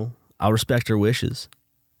time. no. I'll respect her wishes.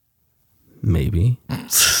 Maybe.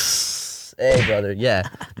 Hey, brother. Yeah.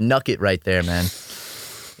 Nuck it right there, man.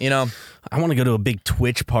 I want to go to a big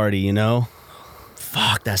Twitch party.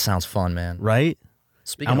 Fuck, that sounds fun, man. Right?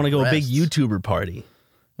 Speaking I want to of go a big breasts, YouTuber party.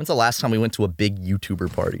 When's the last time we went to a big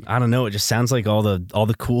YouTuber party? I don't know. It just sounds like all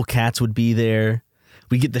the cool cats would be there.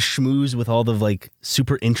 We get the schmooze with all the like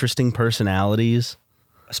super interesting personalities.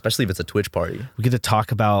 Especially if it's a Twitch party. We get to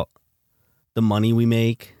talk about the money we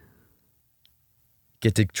make.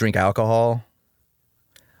 Get to drink alcohol.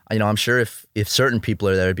 I'm sure if certain people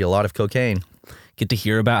are there, it'd be a lot of cocaine. Get to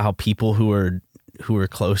hear about how people who are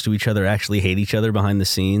close to each other actually hate each other behind the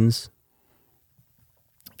scenes.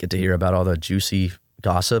 Get to hear about all the juicy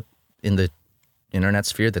gossip in the internet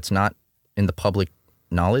sphere that's not in the public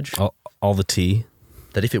knowledge. All the tea.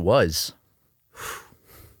 That if it was,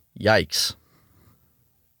 Yikes.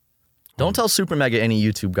 Don't tell Super Mega any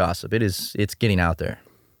YouTube gossip. It's getting out there.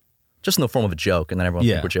 Just in the form of a joke, and then everyone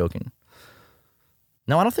think we're joking.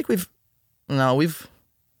 No, I don't think I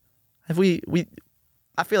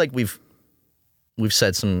feel like we've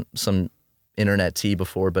said some internet tea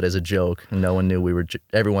before, but as a joke, no one knew we were.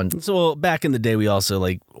 Everyone. So back in the day, we also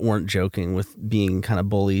weren't joking with being kind of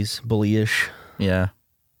bullyish. Yeah.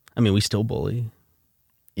 I mean, we still bully.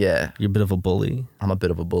 Yeah. You're a bit of a bully. I'm a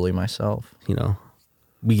bit of a bully myself.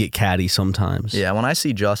 We get catty sometimes. Yeah. When I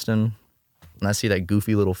see Justin, and I see that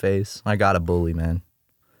goofy little face, I gotta bully, man.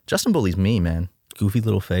 Justin bullies me, man. Goofy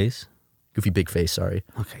little face. Goofy big face. Sorry.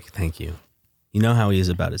 Okay. Thank you. You know how he is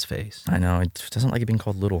about his face. I know. It doesn't like it being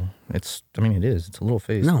called little. It is. It's a little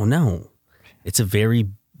face. No. It's a very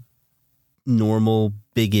normal,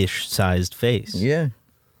 big-ish sized face. Yeah.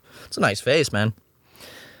 It's a nice face, man.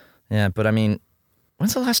 Yeah, but I mean,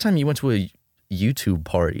 when's the last time you went to a YouTube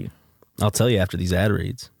party? I'll tell you after these ad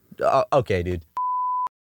reads. Okay, dude.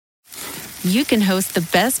 You can host the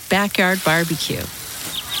best backyard barbecue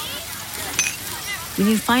when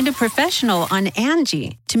you find a professional on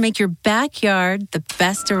Angie to make your backyard the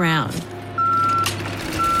best around.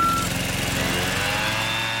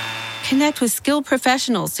 Connect with skilled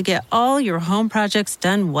professionals to get all your home projects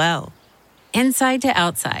done well. Inside to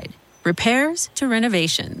outside, repairs to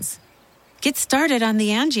renovations. Get started on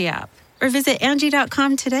the Angie app or visit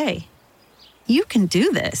Angie.com today. You can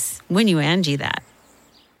do this when you Angie that.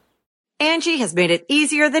 Angie has made it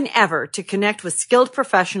easier than ever to connect with skilled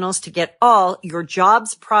professionals to get all your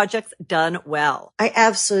jobs projects done well. I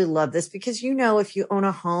absolutely love this because, if you own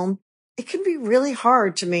a home, it can be really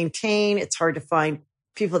hard to maintain. It's hard to find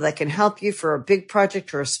people that can help you for a big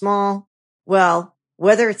project or a small. Well,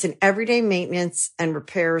 whether it's in everyday maintenance and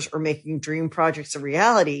repairs or making dream projects a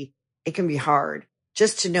reality, it can be hard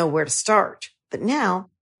just to know where to start. But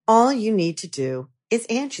now all you need to do is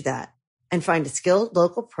Angie that and find a skilled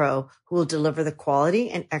local pro who will deliver the quality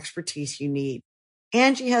and expertise you need.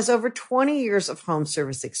 Angie has over 20 years of home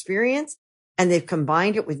service experience, and they've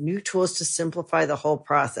combined it with new tools to simplify the whole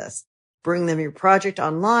process. Bring them your project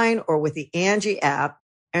online or with the Angie app,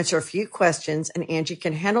 answer a few questions, and Angie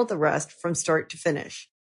can handle the rest from start to finish.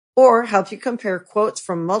 Or help you compare quotes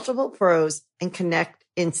from multiple pros and connect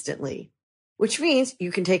instantly, which means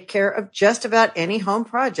you can take care of just about any home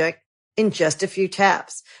project in just a few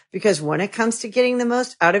taps. Because when it comes to getting the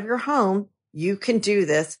most out of your home, you can do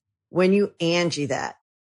this when you Angie that.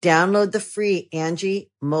 Download the free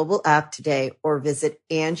Angie mobile app today or visit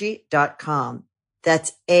Angie.com.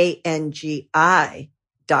 That's ANGI.com.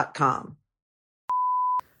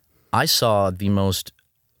 I saw the most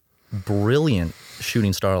brilliant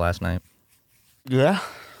shooting star last night. Yeah?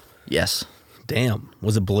 Yes. Damn.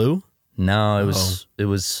 Was it blue? No, it was.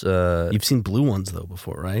 You've seen blue ones though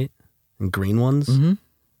before, right? And green ones. Mm-hmm.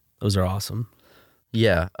 Those are awesome.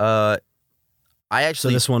 Yeah. I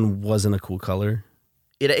actually. So this one wasn't a cool color.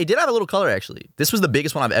 It did have a little color actually. This was the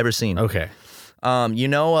biggest one I've ever seen. Okay. Have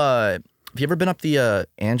you ever been up the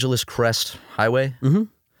Angeles Crest Highway? Mm-hmm.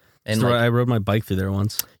 And I rode my bike through there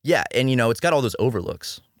once. Yeah, and it's got all those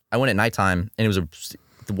overlooks. I went at nighttime, and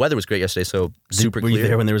the weather was great yesterday, so super clear. Were you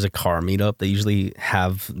there when there was a car meetup? They usually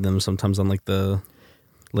have them sometimes on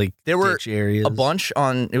there were ditch areas. A bunch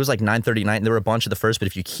on. It was 9:30 at night. And there were a bunch of the first, but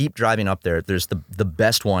if you keep driving up there, there's the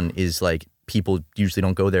best one is people usually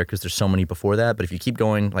don't go there because there's so many before that. But if you keep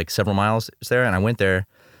going several miles, it's there. And I went there,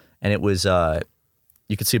 and it was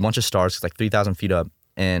you could see a bunch of stars, 3,000 feet up,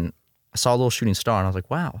 and I saw a little shooting star, and I was like,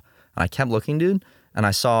 wow. And I kept looking, dude, and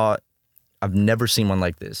I've never seen one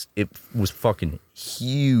like this. It was fucking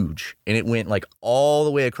huge, and it went all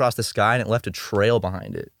the way across the sky, and it left a trail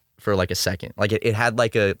behind it for a second. It had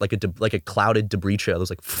a clouded debris trail. It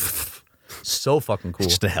was so fucking cool.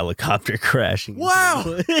 It's just a helicopter crashing.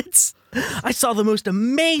 Wow! I saw the most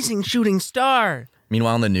amazing shooting star.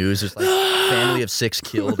 Meanwhile, in the news, there's family of 6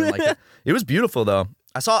 killed. And, it was beautiful though.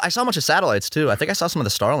 I saw a bunch of satellites too. I think I saw some of the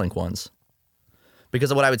Starlink ones.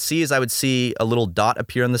 Because what I would see is a little dot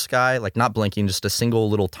appear in the sky, not blinking, just a single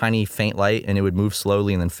little tiny faint light, and it would move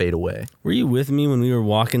slowly and then fade away. Were you with me when we were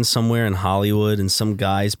walking somewhere in Hollywood and some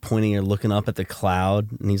guy's pointing or looking up at the cloud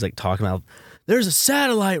and he's talking about, there's a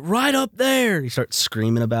satellite right up there. He starts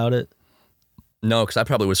screaming about it. No, because I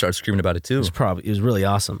probably would start screaming about it too. It was really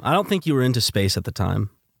awesome. I don't think you were into space at the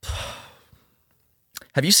time.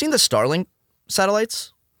 Have you seen the Starlink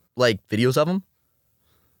satellites? Videos of them?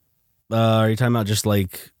 Are you talking about just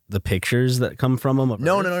the pictures that come from them?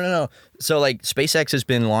 No. So SpaceX has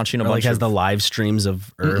been launching a bunch has of the live streams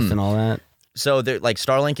of Earth and all that. So they're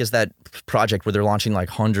Starlink is that project where they're launching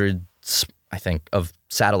hundreds, I think, of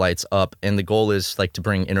satellites up, and the goal is like to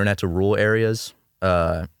bring internet to rural areas.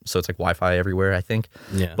 So it's like Wi-Fi everywhere, I think.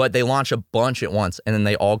 Yeah. But they launch a bunch at once, and then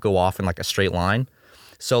they all go off in like a straight line.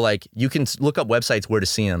 So like you can look up websites where to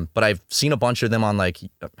see them, but I've seen a bunch of them on like,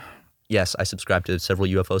 yes, I subscribe to several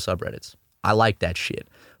UFO subreddits. I like that shit.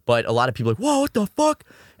 But a lot of people are like, whoa, what the fuck?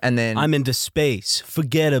 And then I'm into space.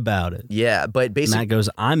 Forget about it. yeah, but basically, Matt goes,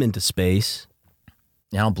 I'm into space.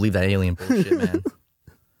 I don't believe that alien bullshit, man.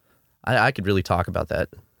 I could really talk about that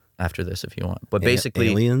after this if you want. But basically,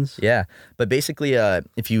 aliens? Yeah. But basically,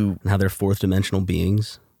 if you, And how they're fourth dimensional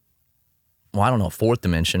beings. well, I don't know, fourth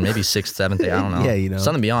dimension, maybe sixth, seventh, I don't know. Yeah, you know.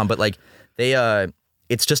 Something beyond. But like they,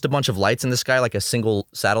 it's just a bunch of lights in the sky, like a single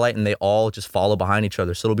satellite, and they all just follow behind each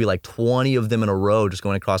other. So it'll be like 20 of them in a row just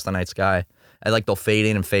going across the night sky. And like they'll fade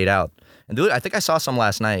in and fade out. And dude, I think I saw some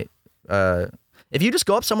last night. If you just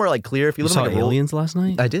go up somewhere like clear, if you live saw in like a aliens last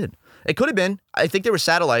night? I did. It could have been. I think they were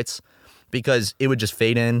satellites because it would just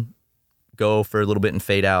fade in, go for a little bit and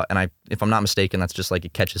fade out. And if I'm not mistaken, that's just like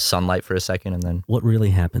it catches sunlight for a second and then. What really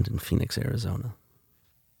happened in Phoenix, Arizona?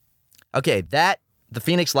 Okay, the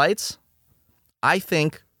Phoenix Lights, I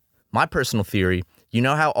think, my personal theory, you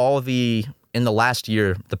know how in the last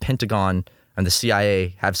year, the Pentagon and the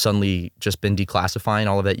CIA have suddenly just been declassifying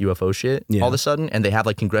all of that UFO shit all of a sudden, and they have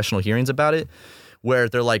like congressional hearings about it, where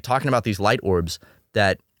they're like talking about these light orbs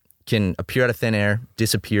that can appear out of thin air,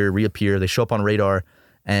 disappear, reappear, they show up on radar,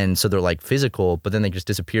 and so they're like physical, but then they just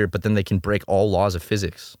disappear, but then they can break all laws of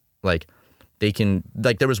physics. Like they can,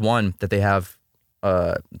 like there was one that they have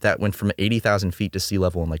that went from 80,000 feet to sea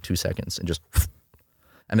level in like 2 seconds and just,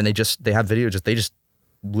 I mean, they have video, they just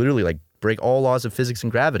literally like break all laws of physics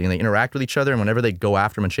and gravity, and they interact with each other, and whenever they go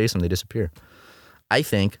after them and chase them, they disappear. I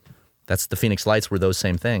think that's the Phoenix Lights were those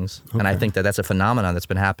same things, and I think that that's a phenomenon that's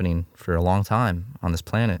been happening for a long time on this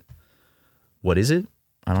planet. What is it?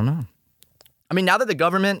 I don't know. I mean, now that the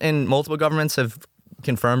government and multiple governments have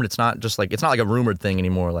confirmed it's not like a rumored thing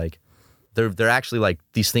anymore. Like they're actually like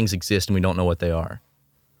these things exist and we don't know what they are.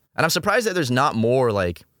 And I'm surprised that there's not more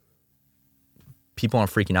like people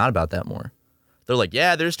aren't freaking out about that more. They're like,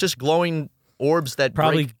 yeah, there's just glowing orbs that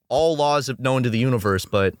break all laws known to the universe,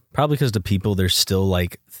 but probably because to people there's still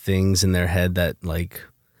like things in their head that like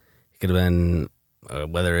it could have been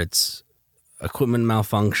whether it's equipment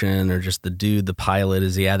malfunction or just the pilot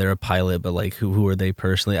is they're a pilot, but like who are they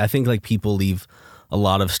personally? I think like people leave a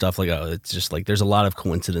lot of stuff like, oh, it's just like there's a lot of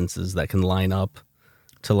coincidences that can line up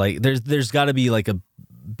to like there's got to be like a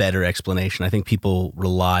better explanation. I think people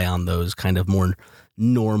rely on those kind of more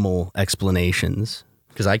normal explanations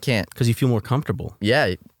because you feel more comfortable.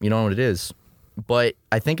 Yeah, you know what it is. But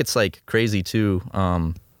I think it's like crazy too. I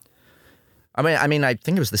mean, I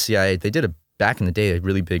think it was the CIA. They did back in the day a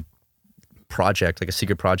really big project, like a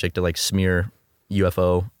secret project to like smear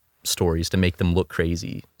UFO stories to make them look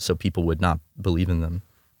crazy so people would not believe in them.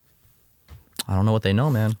 I don't know what they know,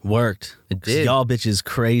 man. Worked. It did. Y'all bitches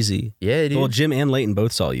crazy. Yeah, it did. Well, Jim and Leighton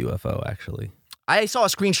both saw a UFO, actually. I saw a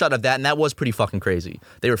screenshot of that, and that was pretty fucking crazy.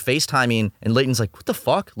 They were FaceTiming, and Leighton's like, what the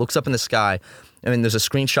fuck? Looks up in the sky, and then there's a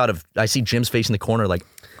screenshot of, I see Jim's face in the corner, like,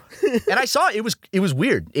 and I saw it was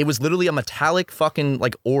weird. It was literally a metallic fucking,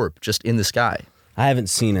 like, orb just in the sky. I haven't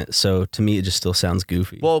seen it, so to me it just still sounds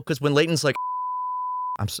goofy. Well, because when Leighton's like,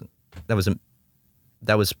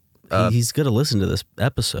 he's gonna listen to this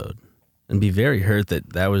episode and be very hurt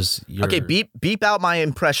that was your... Okay, beep out my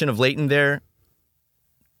impression of Leighton there.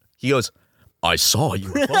 He goes, I saw a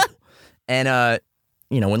UFO. And,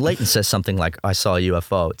 when Leighton says something like, I saw a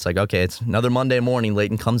UFO, it's like, okay, it's another Monday morning.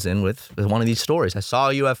 Leighton comes in with one of these stories. I saw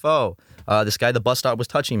a UFO. This guy at the bus stop was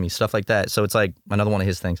touching me, stuff like that. So it's like another one of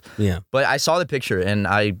his things. Yeah. But I saw the picture, and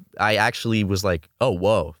I actually was like, oh,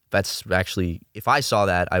 whoa. That's actually, if I saw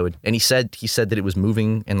that, I would. And he said that it was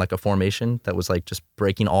moving in like a formation that was like just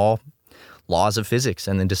breaking all laws of physics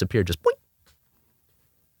and then disappeared, just boing.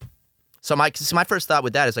 So my first thought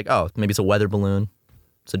with that is like, oh, maybe it's a weather balloon.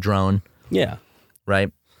 It's a drone. Yeah.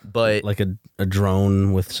 Right? But like a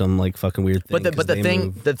drone with some like fucking weird thing. But the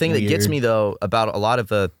thing that gets me though about a lot of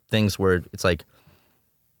the things where it's like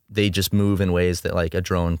they just move in ways that like a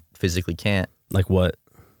drone physically can't. Like what?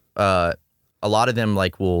 A lot of them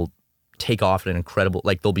like will take off at an incredible,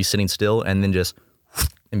 like they'll be sitting still and then just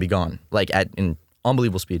and be gone, like in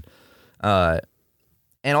unbelievable speed. And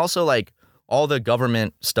also like all the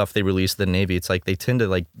government stuff they release, the Navy, it's like they tend to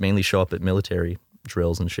like mainly show up at military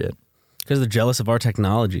drills and shit. Because they're jealous of our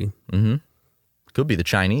technology. Mm-hmm. Could be the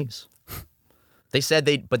Chinese.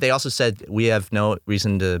 But they also said we have no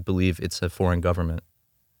reason to believe it's a foreign government.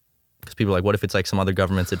 Because people are like, what if it's like some other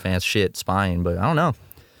government's advanced shit spying? But I don't know.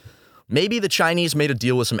 Maybe the Chinese made a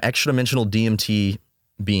deal with some extra-dimensional DMT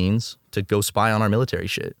beings to go spy on our military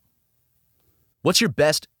shit. What's your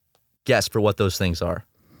best guess for what those things are?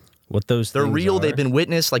 What those They're things real. are? They've been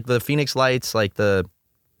witnessed, like the Phoenix Lights, like the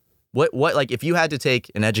what like if you had to take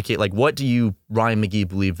and educate, like what do you, Ryan McGee,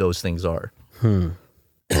 believe those things are?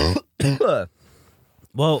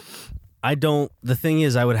 Well, I don't. The thing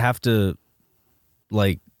is, I would have to,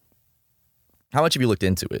 like, How much have you looked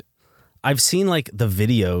into it? I've seen like the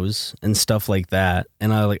videos and stuff like that,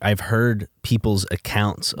 and I've heard people's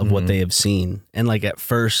accounts of what they have seen, and like at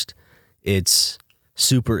first, it's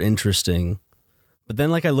super interesting, but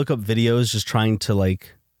then like I look up videos just trying to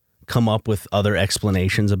like come up with other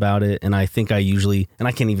explanations about it, and I think I usually, and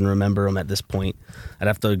I can't even remember them at this point. I'd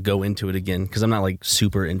have to go into it again because I'm not like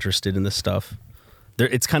super interested in this stuff.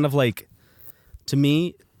 It's kind of like, to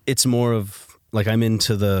me, it's more of like I'm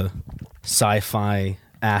into the sci-fi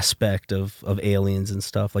aspect of aliens and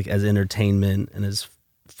stuff, like as entertainment and as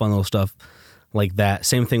fun little stuff like that.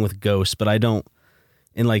 Same thing with ghosts, but I don't,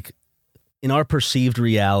 in our perceived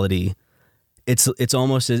reality,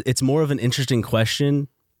 it's more of an interesting question,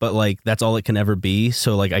 but like that's all it can ever be.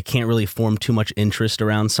 So like I can't really form too much interest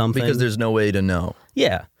around something Because there's no way to know.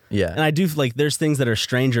 yeah. Yeah. And I do like there's things that are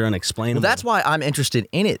strange or unexplainable. Well, that's why I'm interested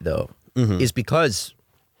in it, though, is because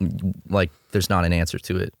like there's not an answer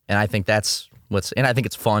to it, and I think that's and I think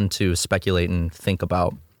it's fun to speculate and think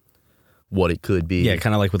about what it could be. Yeah,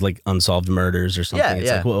 kind of like with like unsolved murders or something. Yeah, It's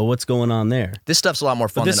yeah. like, well, what's going on there? This stuff's a lot more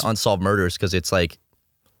fun than unsolved murders because it's like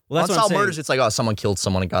Well, that's what I'm unsolved saying. murders. It's like, oh, someone killed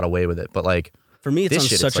someone and got away with it, but like For me, it's this on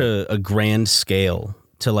shit, such it's a grand scale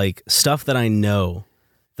to like stuff that I know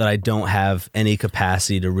that I don't have any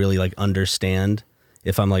capacity to really like understand.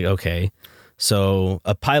 If I'm like, okay, so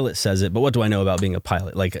a pilot says it, but what do I know about being a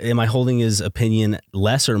pilot? Like, am I holding his opinion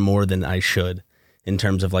less or more than I should in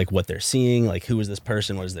terms of like what they're seeing? Like, who is this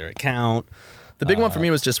person? What is their account? The big one for me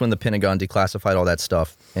was just when the Pentagon declassified all that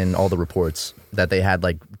stuff and all the reports that they had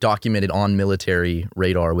like documented on military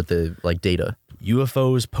radar with the like data.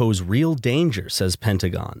 UFOs pose real danger, says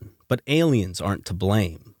Pentagon, but aliens aren't to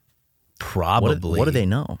blame. Probably. What do they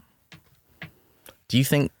know? Do you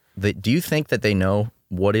think that they know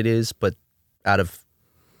what it is, but out of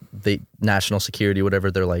the national security,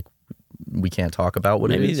 whatever, they're like, we can't talk about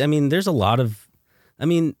what it is? I mean, there's a lot of,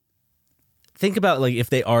 think about like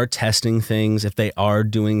if they are testing things, if they are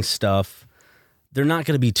doing stuff, they're not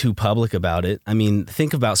going to be too public about it. I mean,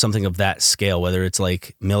 think about something of that scale, whether it's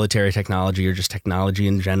like military technology or just technology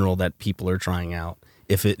in general that people are trying out.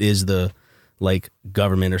 If it is the like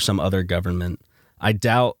government or some other government, I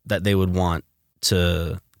doubt that they would want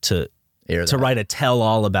to write a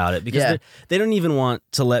tell-all about it because they don't even want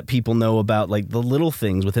to let people know about like the little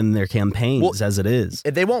things within their campaigns as it is.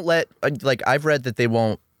 They won't let, like I've read that they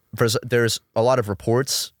won't, there's a lot of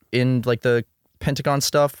reports in like the Pentagon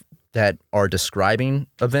stuff that are describing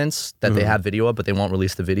events that they have video of, but they won't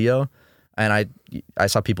release the video. And I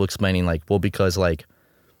saw people explaining like, well, because like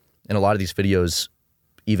in a lot of these videos,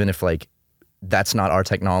 even if like that's not our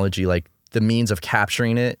technology, like the means of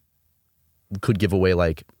capturing it could give away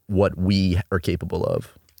like what we are capable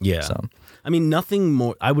of. Yeah. So. I mean, nothing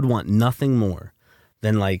more. I would want nothing more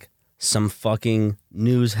than like some fucking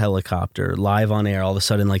news helicopter live on air. All of a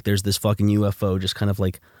sudden, like there's this fucking UFO just kind of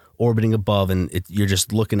like orbiting above and you're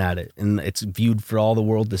just looking at it and it's viewed for all the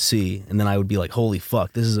world to see. And then I would be like, holy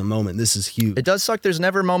fuck, this is a moment. This is huge. It does suck. There's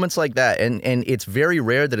never moments like that. And it's very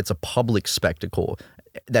rare that it's a public spectacle,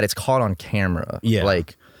 that it's caught on camera. Yeah.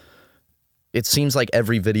 Like, it seems like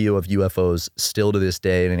every video of UFOs still to this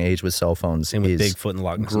day in an age with cell phones Same with is Bigfoot and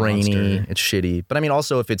Loch Ness grainy. Monster. It's shitty. But I mean,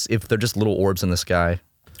 also if they're just little orbs in the sky.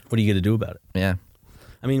 What are you going to do about it? Yeah.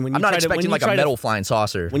 I mean, when you I'm not try expecting like a metal flying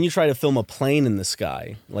saucer. When you try to film a plane in the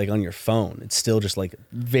sky, like on your phone, it's still just like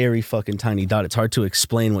very fucking tiny dot. It's hard to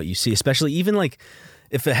explain what you see, especially even like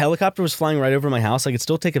if a helicopter was flying right over my house, I could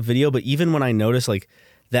still take a video. But even when I notice like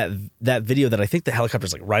that video that I think the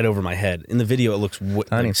helicopter's like right over my head, in the video it looks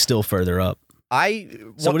like still further up.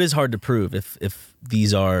 So it is hard to prove if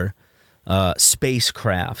these are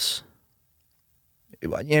spacecrafts.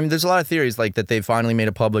 I mean, there's a lot of theories like that they finally made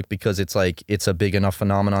it public because it's like it's a big enough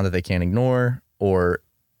phenomenon that they can't ignore, or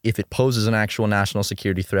if it poses an actual national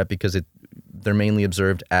security threat because they're mainly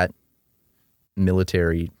observed at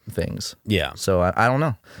military things. Yeah. So I don't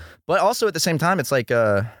know, but also at the same time, it's like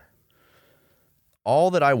all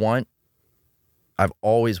that I want. I've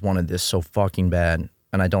always wanted this so fucking bad,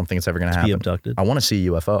 and I don't think it's ever going to happen. Be abducted. I want to see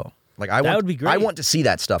a UFO. Like that would be great. I want to see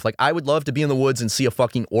that stuff. Like I would love to be in the woods and see a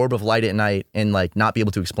fucking orb of light at night and like not be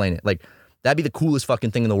able to explain it. Like that'd be the coolest fucking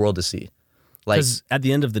thing in the world to see. Like, because at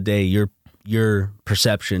the end of the day, your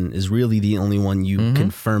perception is really the only one you can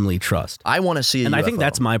firmly trust. I want to see a And UFO. I think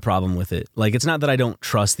that's my problem with it. Like, it's not that I don't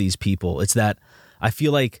trust these people. It's that I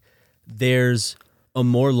feel like there's a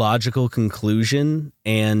more logical conclusion,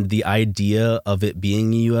 and the idea of it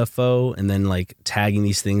being a UFO and then like tagging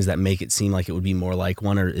these things that make it seem like it would be more like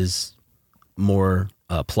one or is more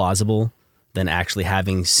plausible than actually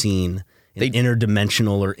having seen an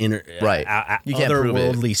interdimensional or You can't prove it.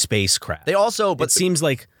 otherworldly spacecraft. They also, but it seems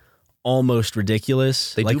like almost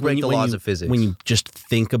ridiculous. They do like break the laws of physics. when you just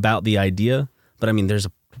think about the idea. But I mean, there's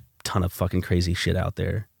a ton of fucking crazy shit out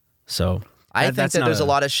there. So I think that's that not there's a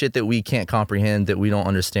lot of shit that we can't comprehend, that we don't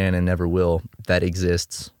understand and never will, that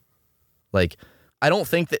exists. Like, I don't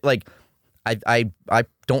think that, like, I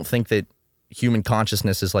don't think that human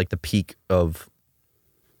consciousness is like the peak of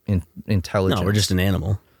intelligence. No, we're just an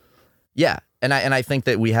animal. Yeah, and I think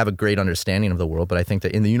that we have a great understanding of the world, but I think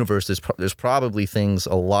that in the universe there's probably things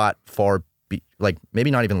a lot far like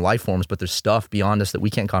maybe not even life forms, but there's stuff beyond us that we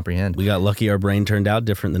can't comprehend. We got lucky our brain turned out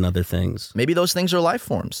different than other things. Maybe those things are life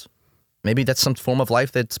forms. Maybe that's some form of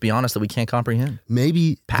life that's beyond us that we can't comprehend.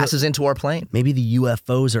 Maybe Passes into our plane. Maybe the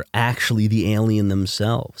UFOs are actually the alien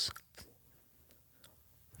themselves.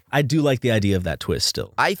 I do like the idea of that twist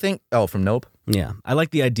still. I think from Nope. Yeah, I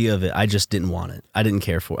like the idea of it. I just didn't want it. I didn't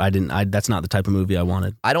care for it. That's not the type of movie I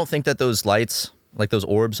wanted. I don't think that those lights, like those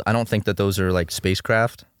orbs, I don't think that those are like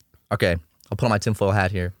spacecraft. Okay, I'll put on my tinfoil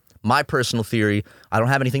hat here. My personal theory, I don't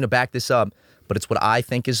have anything to back this up, but it's what I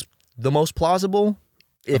think is the most plausible.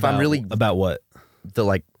 About what? The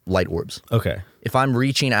like light orbs. Okay. If I'm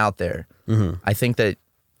reaching out there, I think that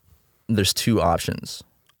there's two options.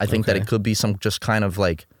 I think that it could be some just kind of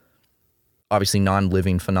like obviously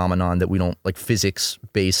non-living phenomenon that we don't, like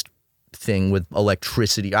physics-based thing with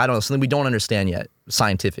electricity. I don't know, something we don't understand yet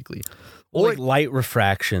scientifically. Or like light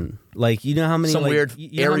refraction. Like, you know how many some like, weird you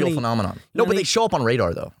know how aerial many- phenomenon. you know No, but they show up on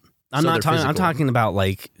radar though. I'm So not they're talking. I'm physical. talking about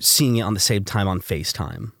like seeing it on the same time on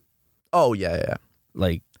FaceTime. Oh yeah.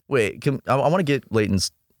 Like, Wait, I want to get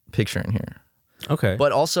Leighton's picture in here. okay,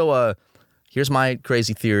 But also, here's my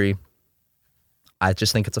crazy theory. I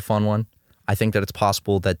just think it's a fun one. I think that it's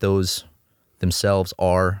possible that those themselves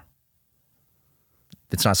are.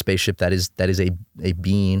 It's not a spaceship. That is a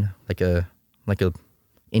being, like a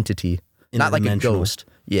entity, not like a Interdimensional. ghost.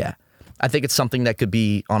 Yeah, I think it's something that could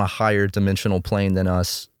be on a higher dimensional plane than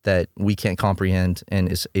us that we can't comprehend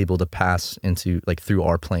and is able to pass into like through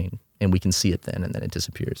our plane, and we can see it then, and then it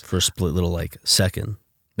disappears. for a split little like second,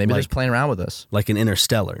 Maybe they're Like- just playing around with us. like an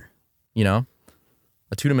Interstellar. You know,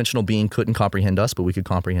 a two-dimensional being couldn't comprehend us, but we could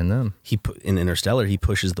comprehend them. In Interstellar, he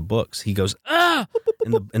pushes the books. He goes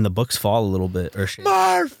and the books fall a little bit or shit.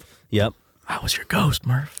 Murph, Yep, I was your ghost,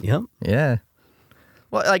 Murph. yep. Yeah.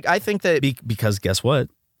 Well, like I think that Because guess what?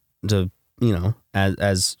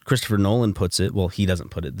 As Christopher Nolan puts it, well, he doesn't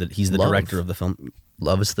put it. That he's the Love. director of the film.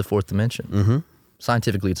 love is the fourth dimension. Mm-hmm.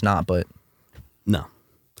 Scientifically, it's not, but No,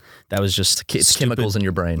 that was just it's stupid chemicals in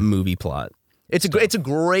your brain. movie plot. It's a great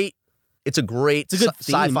a good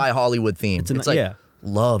theme. sci-fi Hollywood theme. It's It's, an- like yeah.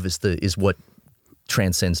 love is what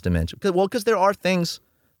transcends dimension. Because there are things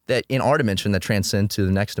that in our dimension that transcend to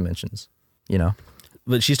the next dimensions. You know,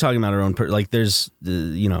 But she's talking about her own. There's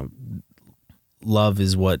love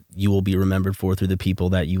is what you will be remembered for through the people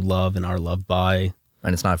that you love and are loved by.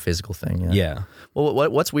 and it's not a physical thing. Yeah. Yeah. Well,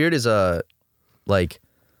 what's weird is like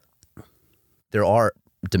there are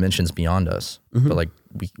dimensions beyond us, but like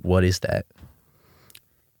what is that?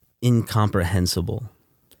 Incomprehensible.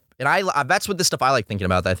 And I that's what the stuff I like thinking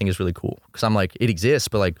about that I think is really cool, because I'm like, it exists,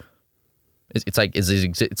 but like it's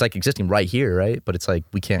like existing right here, right? But it's like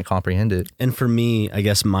we can't comprehend it. And for me, I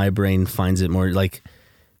guess my brain finds it more like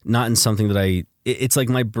not in something that it's like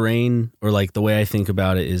my brain, or like the way I think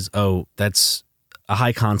about it is, oh, that's a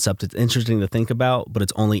high concept. It's interesting to think about, but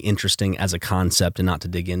it's only interesting as a concept and not to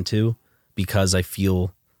dig into, because I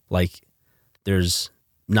feel like there's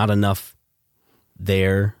not enough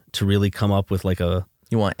there to really come up with like a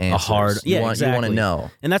You want answers. hard, You want exactly. to know.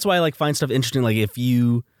 And that's why I like find stuff interesting. Like if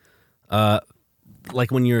you,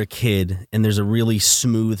 like when you're a kid and there's a really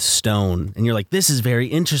smooth stone and you're like, this is very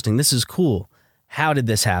interesting. This is cool. How did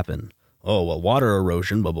this happen? Oh, well, water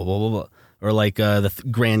erosion, blah, blah, blah, blah, blah. Or like the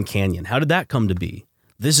Grand Canyon. How did that come to be?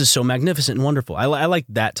 This is so magnificent and wonderful. I like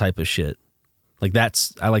that type of shit. Like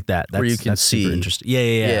I like that. That's, Where you can that's super see. interesting.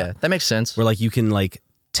 Yeah. That makes sense. Where like you can like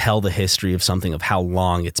tell the history of something, of how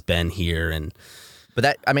long it's been here. And But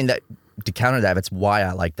that to counter that, that's why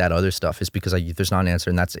I like that other stuff, is because there's not an answer,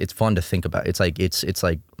 and it's fun to think about. It's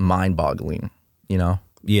like mind-boggling, you know.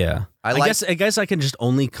 yeah. I I guess I can just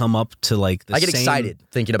only come up to like the I get same, excited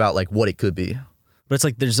thinking about like what it could be. but it's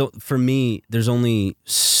like there's only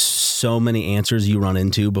so many answers you run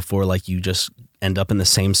into before like you just end up in the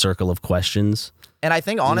same circle of questions. And I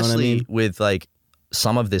think You know what I honestly, mean? with like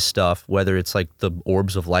some of this stuff, whether it's like the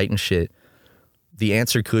orbs of light and shit, the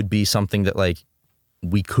answer could be something that like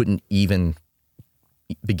we couldn't even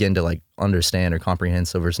begin to like understand or comprehend.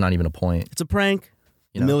 So there's not even a point. It's a prank.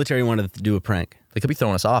 You The know? military wanted to do a prank. They could be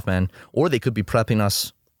throwing us off, man, or they could be prepping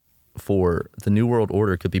us for the New World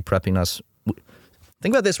Order. Could be prepping us.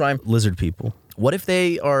 Think about this, Ryan. Lizard people. What if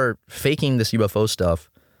they are faking this UFO stuff,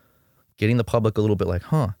 getting the public a little bit like,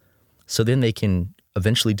 huh? So then they can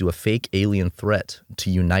eventually do a fake alien threat to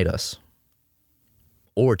unite us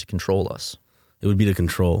or to control us. It would be to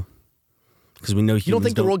control. Because we know humans You don't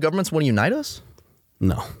think the world governments want to unite us?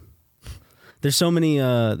 No. There's so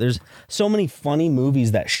many funny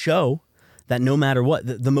movies that show that no matter what,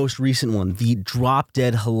 the most recent one, the drop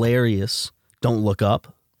dead hilarious Don't Look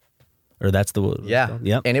Up. Or that's the Yeah.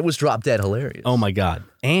 Yep. And it was drop dead hilarious. Oh my God.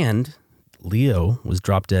 And Leo was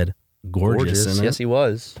drop dead gorgeous in it. Yes, he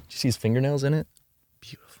was. Did you see his fingernails in it?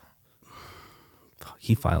 Beautiful.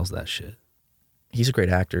 He files that shit. He's a great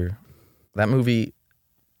actor. That movie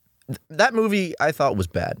I thought was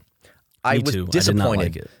bad. I Me was too. I did not disappointed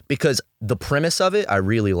like it. because the premise of it I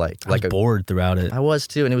really liked. I was bored throughout it. I was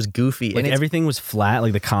too, and it was goofy. Like and it's, everything was flat.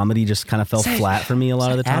 Like the comedy just kind of fell flat for me a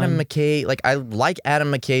lot of the time. Adam McKay, like I like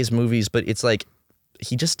Adam McKay's movies, but it's like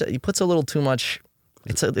he puts a little too much.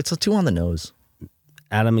 It's a too on the nose.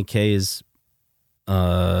 Adam McKay is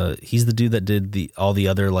he's the dude that did all the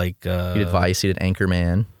other like He did Vice, he did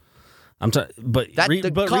Anchorman. but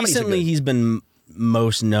The comedies are recently good. he's been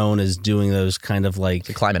most known as doing those kind of like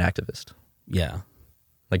He's a climate activist, yeah.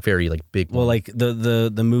 like very like big. Well, like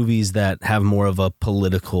the movies that have more of a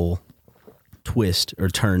political twist or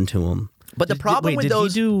turn to them. But the problem with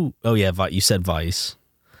those, he do? Oh yeah, you said Vice.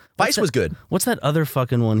 Vice was good. What's that other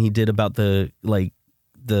fucking one he did about the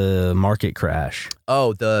market crash?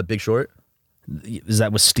 Oh, The Big Short Is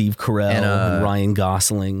that with Steve Carell and Ryan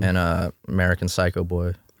Gosling and American Psycho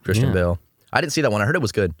boy Christian Yeah. Bale. I didn't see that one. I heard it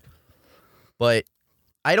was good, but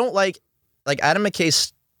I don't like Adam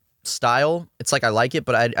McKay's style. It's like I like it,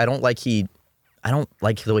 but I don't like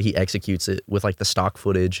the way he executes it with like the stock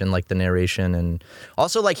footage and like the narration, and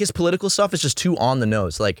also like his political stuff is just too on the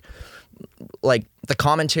nose. Like the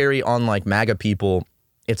commentary on like MAGA people,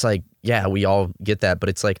 it's like, yeah, we all get that, but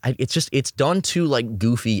it's like it's done too like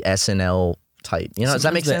goofy SNL type. You know, does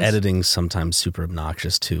that make sense? The editing's sometimes super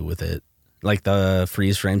obnoxious too with it, like the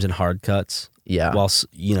freeze frames and hard cuts. Yeah. Whilst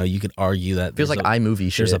you could argue that Feels like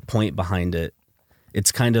iMovie shit. There's a point behind it.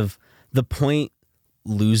 It's kind of the point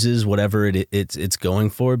loses whatever it's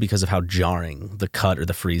going for because of how jarring the cut or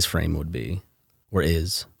the freeze frame would be or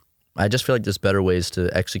is. I just feel like there's better ways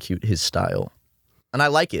to execute his style. And I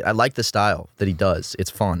like it. I like the style that he does.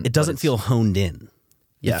 It's fun. It doesn't feel honed in.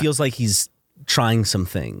 Yeah. It feels like he's trying some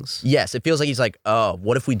things. Yes, it feels like he's like, oh,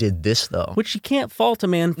 what if we did this though? Which you can't fault a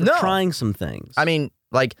man for No. trying some things. I mean,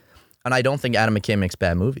 like, and I don't think Adam McKay makes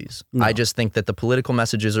bad movies. No. I just think that the political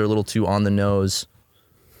messages are a little too on the nose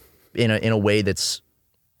in a way that's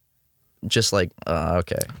just like,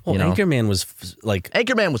 okay. Well, you know? Anchorman was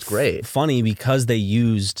Anchorman was great. funny because they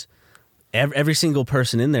used every single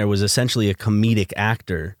person in there was essentially a comedic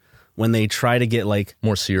actor. When they try to get like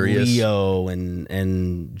More serious. Leo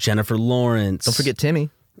and Jennifer Lawrence, Don't forget Timmy.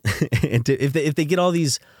 and if they get all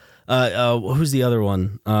these, who's the other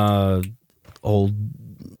one? Old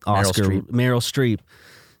Oscar Meryl Streep.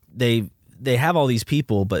 They have all these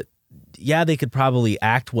people, but yeah, they could probably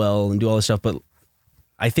act well and do all this stuff. But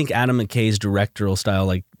I think Adam McKay's directorial style,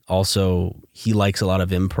 like, also he likes a lot of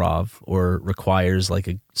improv or requires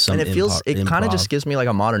like some. And it feels, it kind of improv. just gives me like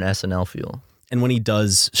a modern SNL feel. And when he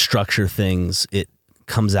does structure things, it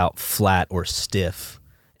comes out flat or stiff.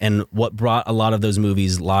 And what brought a lot of those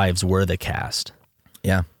movies' lives were the cast.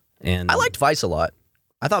 Yeah. And I liked Vice a lot.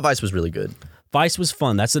 I thought Vice was really good. Vice was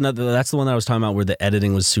fun. That's the one that I was talking about where the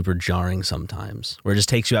editing was super jarring sometimes, where it just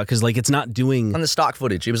takes you out because like it's not doing. On the stock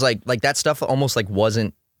footage, it was like that stuff almost like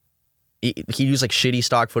wasn't. He used like shitty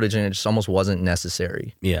stock footage and it just almost wasn't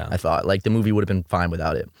necessary. Yeah. I thought like the movie would have been fine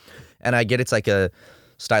without it. And I get it's like a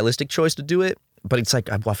stylistic choice to do it, but it's like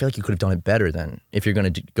I feel like you could have done it better then if you're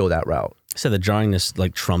going to go that route. So the jarringness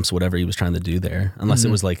like trumps whatever he was trying to do there, unless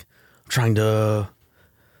it was like trying to.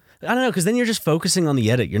 I don't know, because then you're just focusing on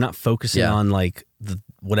the edit. You're not focusing on like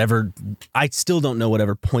whatever. I still don't know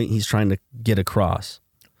whatever point he's trying to get across.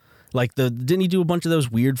 Like didn't he do a bunch of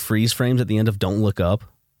those weird freeze frames at the end of Don't Look Up?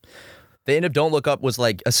 The end of Don't Look Up was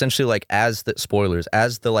like essentially like as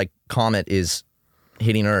the like comet is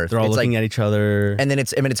hitting Earth. They're all it's looking like, at each other. and then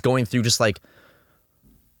it's going through just like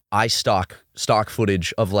stock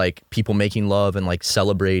footage of like people making love and like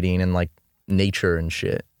celebrating and like nature and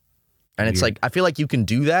shit. And it's like I feel like you can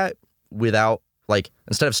do that without like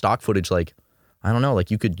instead of stock footage, like I don't know,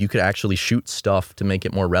 like you could actually shoot stuff to make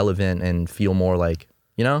it more relevant and feel more like,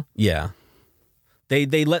 you know? Yeah. They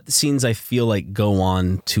let the scenes, I feel like, go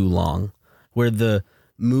on too long, where the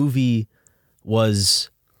movie was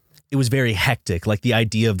very hectic, like the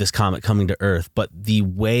idea of this comet coming to Earth, but the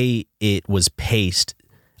way it was paced,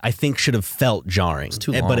 I think should have felt jarring. It's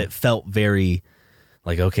too long. But it felt very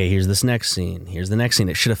like, okay, here's this next scene, here's the next scene.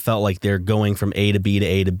 It should have felt like they're going from A to B to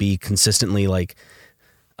A to B consistently, like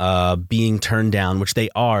being turned down, which they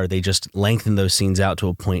are. They just lengthen those scenes out to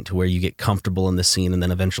a point to where you get comfortable in the scene and then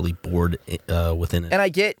eventually bored within it. And I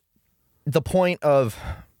get the point of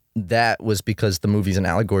that was because the movie's an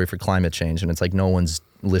allegory for climate change, and it's like no one's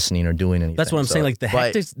listening or doing anything. That's what I'm saying. Like the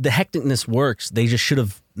hecticness works. They just should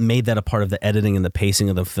have made that a part of the editing and the pacing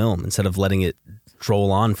of the film instead of letting it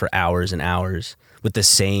troll on for hours and hours with the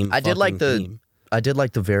same. I did like the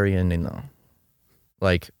very ending though.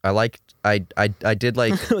 Like I did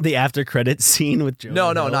like the after credits scene with Jonah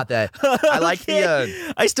No, Hill. not that. I like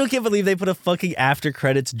I still can't believe they put a fucking after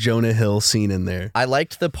credits Jonah Hill scene in there. I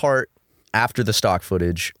liked the part after the stock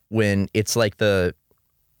footage when it's like the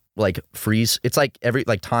like freeze. It's like every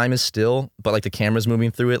like time is still, but like the camera's moving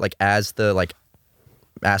through it like as the like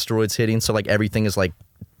asteroids hitting. So like everything is like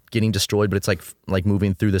getting destroyed, but it's like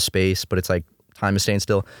moving through the space, but it's like time is staying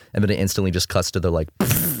still, and then it instantly just cuts to the like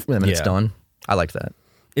and then it's done. I like that.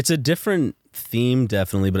 It's a different theme,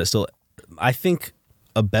 definitely, but it's still, I think,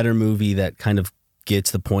 a better movie that kind of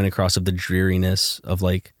gets the point across of the dreariness of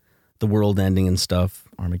like the world ending and stuff.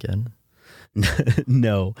 Armageddon.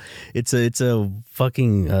 No, it's a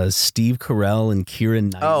fucking Steve Carell and Keira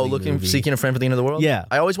Knightley movie. Seeking a Friend for the End of the World? Yeah.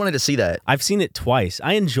 I always wanted to see that. I've seen it twice.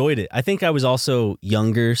 I enjoyed it. I think I was also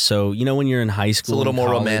younger, so you know when you're in high school, It's a little more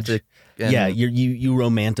college, romantic. Yeah, you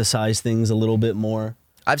romanticize things a little bit more.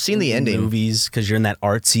 I've seen the ending. Movies, because you're in that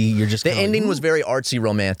artsy, you're just The kinda ending like, was very artsy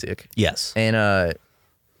romantic. yes. And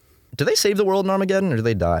do they save the world in Armageddon or do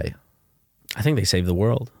they die? I think they saved the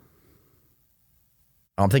world.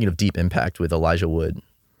 I'm thinking of Deep Impact with Elijah Wood.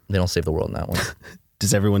 They don't save the world in that one.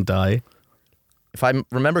 Does everyone die? If I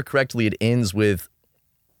remember correctly, it ends with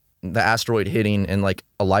the asteroid hitting and like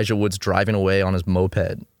Elijah Wood's driving away on his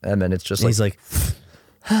moped, and then it's just And like he's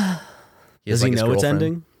like, does he his know it's girlfriend.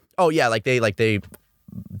 ending? Oh yeah, like they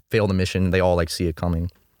fail the mission. They all like see it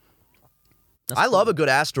coming. I love a good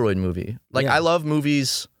asteroid movie. Like Yeah. I love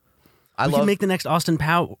movies. We can make the next Austin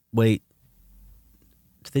Powers. Wait,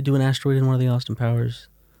 did they do an asteroid in one of the Austin Powers?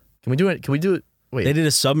 Can we do it? Can we do it? Wait, They did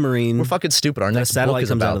a submarine. we're fucking stupid. Our And a next satellite book is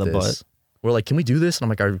comes out about of the this. butt. We're like, can we do this?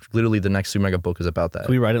 And I'm like, literally the next Super Mega book is about that.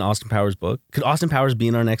 Could we write an Austin Powers book? Could Austin Powers be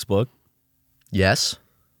in our next book? Yes.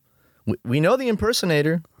 We know the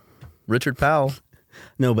impersonator, Richard Powell.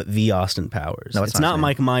 No, but the Austin Powers. No, it's it's not not his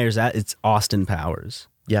Mike Myers. It's Austin Powers.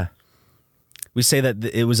 Yeah. We say that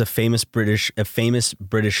it was a famous British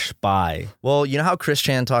spy. Well, you know how Chris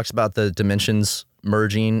Chan talks about the dimensions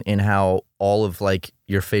merging and how all of like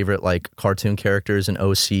your favorite like cartoon characters and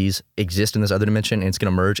OCs exist in this other dimension and it's going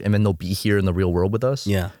to merge and then they'll be here in the real world with us?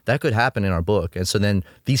 Yeah. That could happen in our book. And so then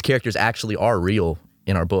these characters actually are real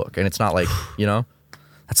in our book. And it's not like, you know?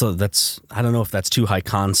 That's I don't know if that's too high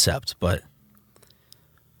concept, but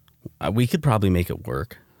we could probably make it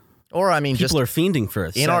work. Or I mean, People are fiending for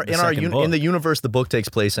it. in the universe the book takes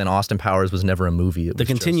place in, Austin Powers was never a movie. It The was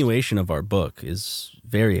just- continuation of our book is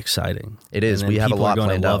very exciting. It is. And We have a people lot are going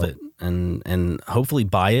planned to love out. it, and hopefully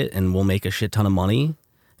buy it, and we'll make a shit ton of money.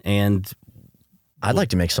 And I'd like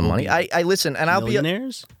to make some money. I listen, and I'll be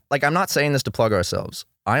millionaires. like, I'm not saying this to plug ourselves.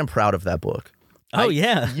 I am proud of that book. Oh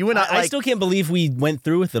yeah, you and I, I like- still can't believe we went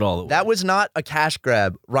through with it all. That was not a cash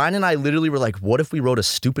grab. Ryan and I literally were like, what if we wrote a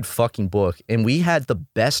stupid fucking book? And we had the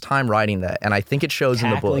best time writing that. And I think it shows in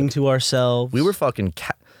the cackling book. to ourselves. We were fucking...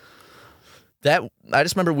 I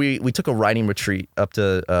just remember we took a writing retreat up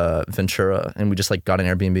to Ventura and we just like got an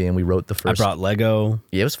Airbnb and we wrote the I first... brought Lego.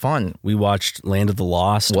 Yeah, it was fun. We watched Land of the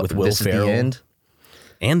Lost with Will This Ferrell. Is the End?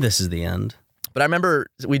 And This Is the End. But I remember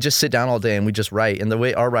we just sit down all day and we just write. And the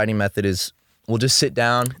way our writing method is, we'll just sit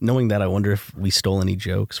down. Knowing that, I wonder if we stole any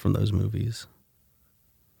jokes from those movies.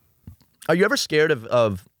 Are you ever scared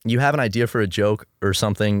of you have an idea for a joke or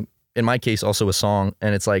something? In my case, also a song,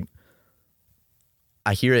 and it's like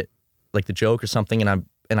I hear it, like the joke or something, and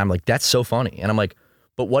I'm like, that's so funny, and I'm like,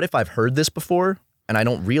 but what if I've heard this before and I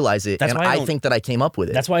don't realize it, That's and why I I don't- think that I came up with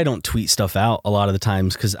it. That's why I don't tweet stuff out a lot of the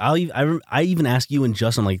times, because I even ask you and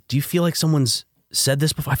Justin, like, do you feel like someone's said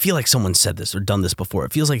this before? I feel like someone said this or done this before.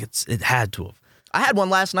 It feels like it had to have. I had one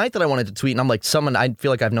last night that I wanted to tweet, and I'm like, I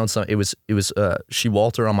feel like I've known some. It was She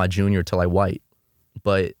Walter on my junior till I white,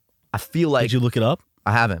 but I feel like Did you look it up?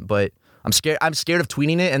 I haven't, but I'm scared of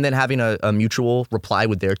tweeting it and then having a mutual reply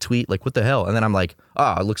with their tweet. Like, what the hell? And then I'm like,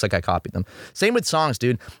 oh, it looks like I copied them. Same with songs,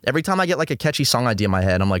 dude. Every time I get like a catchy song idea in my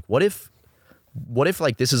head, I'm like, what if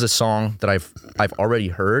like this is a song that I've already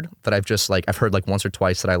heard, that I've heard like once or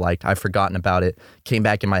twice that I liked. I've forgotten about it, came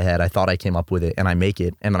back in my head. I thought I came up with it, and I make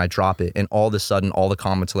it, and then I drop it, and all of a sudden, all the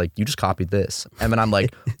comments are like, you just copied this. And then I'm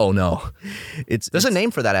like, oh no. There's a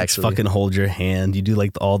name for that, actually. Fucking Hold Your Hand. You do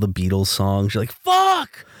like all the Beatles songs. You're like,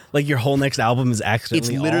 fuck! Like your whole next album is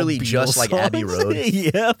accidentally It's literally all Beatles just like songs. Abbey Road.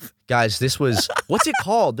 Yep. Guys, this was, what's it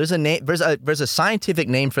called? There's a name, there's a scientific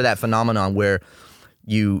name for that phenomenon where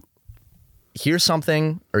you hear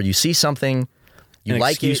something or you see something, you An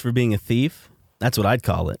like excuse it. for being a thief? That's what I'd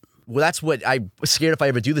call it. Well, that's what I was scared if I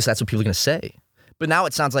ever do this, that's what people are going to say. But now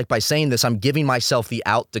it sounds like by saying this, I'm giving myself the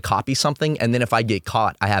out to copy something, and then if I get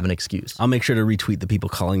caught, I have an excuse. I'll make sure to retweet the people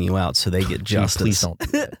calling you out so they get justice. Please don't do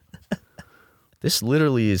that. This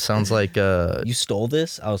literally sounds like... You stole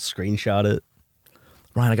this? I'll screenshot it.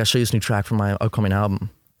 Ryan, I got to show you this new track from my upcoming album.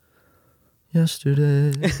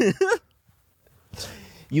 Yesterday.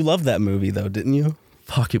 You loved that movie, though, didn't you?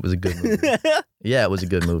 Fuck, it was a good movie. Yeah, it was a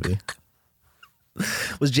good movie.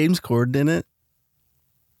 Was James Corden in it?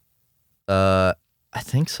 I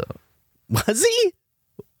think so. Was he?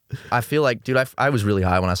 I feel like, dude, I was really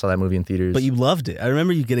high when I saw that movie in theaters. But you loved it. I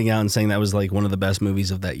remember you getting out and saying that was like one of the best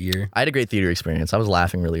movies of that year. I had a great theater experience. I was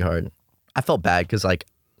laughing really hard. I felt bad because, like,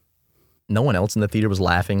 no one else in the theater was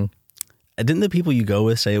laughing. Didn't the people you go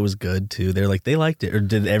with say it was good, too? They're like, they liked it. Or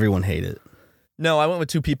did everyone hate it? No, I went with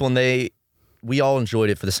two people, and we all enjoyed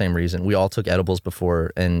it for the same reason. We all took edibles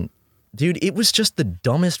before, and, dude, it was just the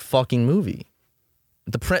dumbest fucking movie.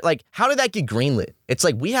 Like, how did that get greenlit? It's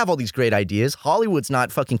like, we have all these great ideas. Hollywood's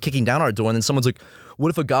not fucking kicking down our door, and then someone's like, what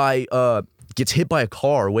if a guy gets hit by a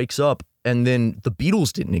car, wakes up, and then the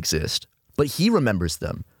Beatles didn't exist, but he remembers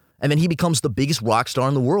them, and then he becomes the biggest rock star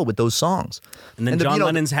in the world with those songs. And then John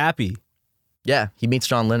Lennon's happy. Yeah, he meets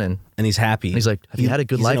John Lennon. And he's happy. And he's like, have you had a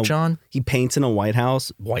good life, John? He paints in a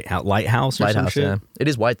lighthouse or some shit. Yeah. It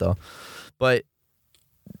is white, though. But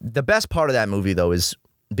the best part of that movie, though, is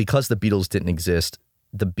because the Beatles didn't exist,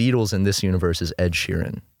 the Beatles in this universe is Ed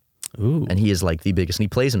Sheeran. Ooh. And he is like the biggest. And he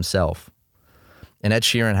plays himself. And Ed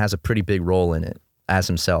Sheeran has a pretty big role in it as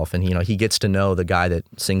himself. And, he gets to know the guy that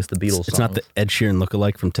sings the Beatles songs. It's not the Ed Sheeran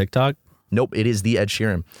lookalike from TikTok? Nope, it is the Ed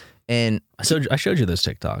Sheeran. And I showed you those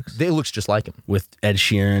TikToks. It looks just like him. With Ed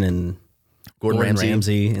Sheeran and Gordon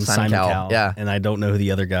Ramsay and Simon Cowell. Yeah. And I don't know who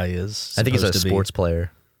the other guy is. I think he's a sports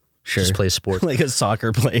player. Sure. Just plays sports. Like a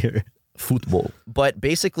soccer player. Football. But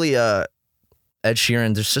basically, Ed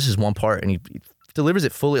Sheeran, there's just his one part, and he delivers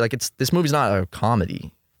it fully. Like, this movie's not a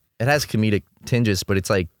comedy. It has comedic tinges, but it's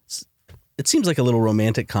like... It seems like a little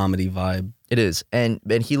romantic comedy vibe. It is. And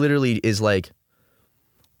he literally is like...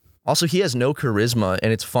 Also, he has no charisma,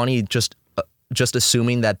 and it's funny just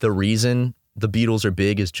assuming that the reason the Beatles are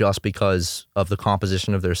big is just because of the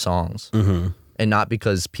composition of their songs, and not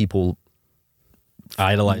because people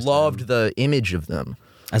loved the image of them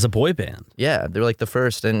as a boy band. Yeah, they're like the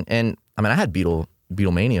first, and I mean, I had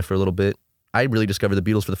Beatlemania for a little bit. I really discovered the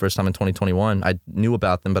Beatles for the first time in 2021. I knew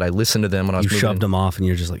about them, but I listened to them when I was moving. You shoved them off, and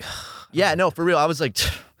you're just like, yeah, no, for real. I was like,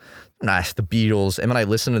 nice, the Beatles. And then I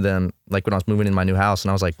listened to them like when I was moving in my new house, and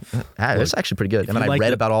I was like, it's actually pretty good. And then I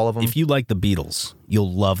read about all of them. If you like the Beatles,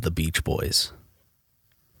 you'll love the Beach Boys.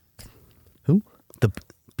 Who? The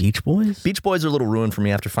Beach Boys? Beach Boys are a little ruined for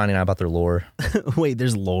me after finding out about their lore. Wait,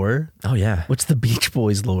 there's lore? Oh, yeah. What's the Beach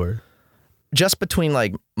Boys lore? Just between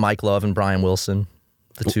like Mike Love and Brian Wilson,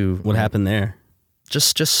 the two. What happened there?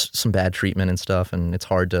 Just some bad treatment and stuff, and it's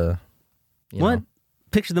hard to, you know.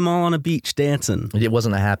 Picture them all on a beach dancing. It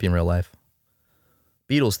wasn't that happy in real life.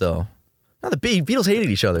 Beatles, though. No, the Beatles hated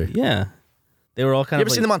each other. Yeah. They were all kind of.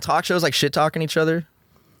 You ever seen them on talk shows like shit talking each other?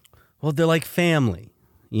 Well, they're like family,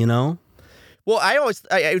 you know? Well,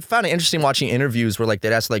 I found it interesting watching interviews where like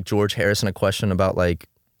they'd ask like George Harrison a question about like,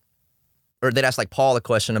 or they'd ask like Paul a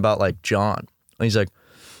question about like John. And he's like,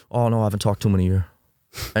 oh no, I haven't talked to him in a year.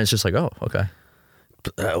 And it's just like, oh, okay.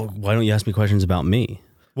 Why don't you ask me questions about me?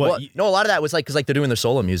 Well, no, a lot of that was like, because like they're doing their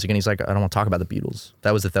solo music, and he's like, I don't want to talk about the Beatles.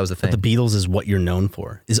 That was the thing. But the Beatles is what you're known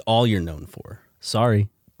for, is all you're known for. Sorry.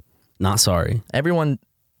 Not sorry. Everyone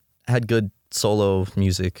had good solo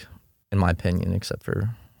music, in my opinion, except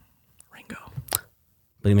for Ringo.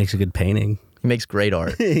 But he makes a good painting. He makes great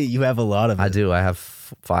art. You have a lot of it. I do. I have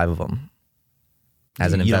 5 of them.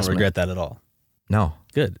 As an investment. You don't regret that at all? No.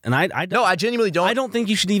 Good. And I No, I genuinely don't. I don't think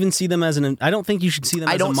you should even see them as I don't think you should see them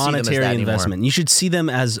as a monetary investment. You should see them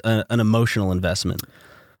as an emotional investment.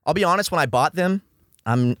 I'll be honest, when I bought them,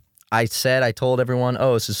 I told everyone,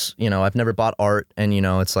 oh, this is, I've never bought art. And,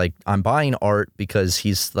 it's like, I'm buying art because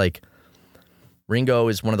he's like, Ringo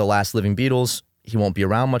is one of the last living Beatles. He won't be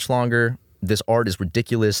around much longer. This art is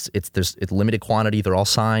ridiculous. It's limited quantity. They're all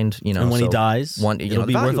signed, And when he dies, it'll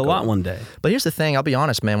be worth a lot one day. But here's the thing. I'll be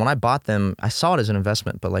honest, man. When I bought them, I saw it as an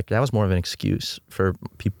investment, but like that was more of an excuse for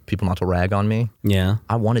people not to rag on me. Yeah.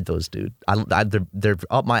 I wanted those, dude. They're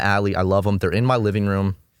up my alley. I love them. They're in my living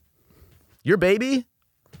room. Your baby?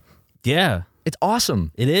 Yeah. It's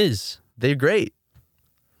awesome. It is. They're great.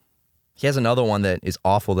 He has another one that is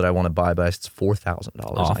awful that I want to buy, but it's $4,000.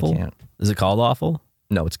 Awful? I can't. Is it called Awful?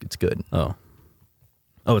 No, it's good. Oh,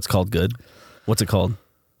 it's called Good. What's it called?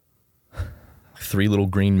 3 Little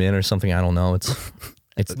Green Men or something. I don't know. It's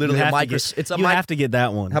literally a Microsoft. You have to get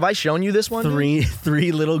that one. Have I shown you this one?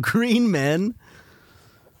 Three Little Green Men.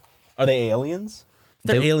 Are they aliens?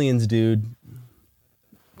 They're aliens, dude.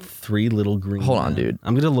 3 Little Green. Hold on, dude.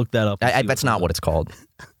 I'm gonna look that up. That's not what it's called.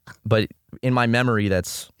 But in my memory,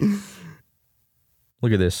 that's.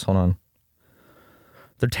 Look at this. Hold on.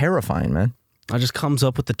 They're terrifying, man. It just comes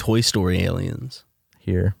up with the Toy Story aliens.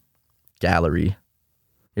 Here. Gallery.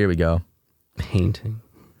 Here we go. Painting.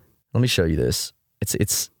 Let me show you this.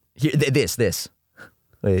 It's here. This.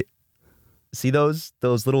 Wait. See those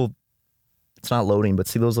little. It's not loading, but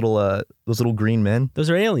see those little green men. Those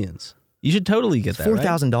are aliens. You should totally get that.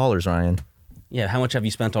 $4,000, Ryan. Yeah. How much have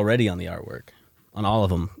you spent already on the artwork? On all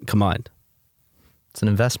of them combined. It's an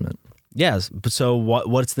investment. Yes. But so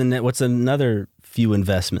what's another few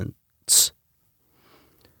investments?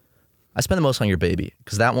 I spend the most on Your Baby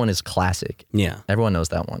because that one is classic. Yeah. Everyone knows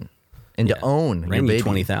that one. And to own Your Baby.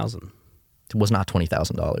 $20,000. It was not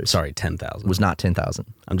 $20,000. Sorry, $10,000. It was not $10,000.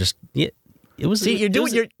 I'm just it was. See, you're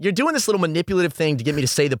doing this little manipulative thing to get me to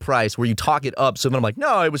say the price where you talk it up. So then I'm like,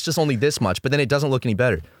 no, it was just only this much. But then it doesn't look any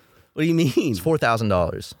better. What do you mean? It's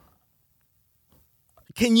 $4,000.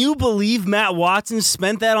 Can you believe Matt Watson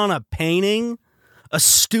spent that on a painting? A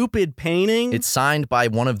stupid painting? It's signed by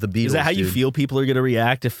one of the Beatles. Is that how you feel people are going to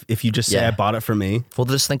react if you just say, I bought it for me? Well,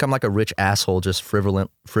 they'll just think I'm like a rich asshole just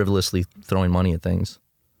frivolously throwing money at things.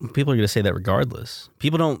 People are going to say that regardless.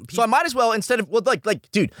 People don't... So I might as well, instead of... Well, like,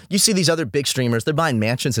 dude, you see these other big streamers, they're buying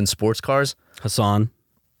mansions and sports cars. Hassan.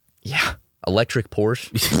 Yeah. Electric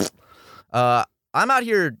Porsche. I'm out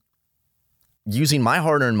here using my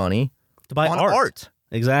hard-earned money to buy art.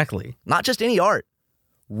 Exactly. Not just any art.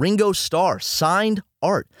 Ringo Starr, signed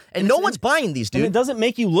art. And no one's buying these, dude. And it doesn't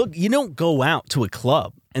make you look... You don't go out to a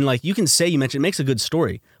club and like you can say you mentioned it makes a good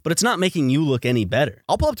story, but it's not making you look any better.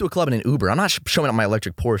 I'll pull up to a club in an Uber. I'm not showing up my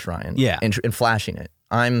electric Porsche, Ryan. Yeah. And flashing it.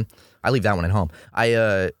 I leave that one at home.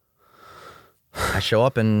 I show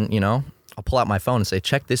up and, I'll pull out my phone and say,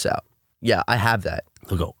 check this out. Yeah, I have that.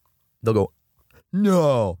 They'll go,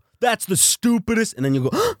 no. That's the stupidest. And then you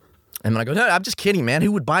go, and then I go, no, I'm just kidding, man.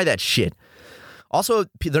 Who would buy that shit? Also,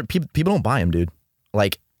 people don't buy them, dude.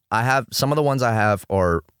 Like, I have, some of the ones I have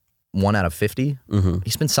are 1 out of 50. Mm-hmm.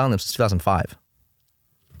 He's been selling them since 2005.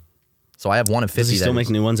 So I have 1 of 50. Does he still make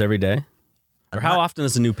new ones every day? Or how often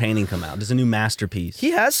does a new painting come out? Does a new masterpiece?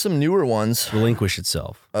 He has some newer ones. Relinquish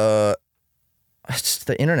itself. The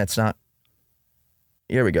internet's not.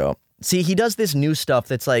 Here we go. See, he does this new stuff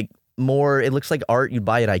that's like more, it looks like art you'd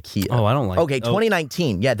buy at IKEA. Oh, I don't like Okay,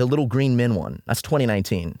 2019. Yeah, the little green men one. That's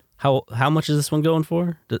 2019. How much is this one going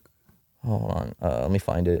for? Hold on. Let me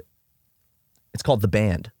find it. It's called The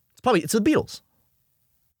Band. It's the Beatles.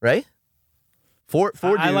 Right? Four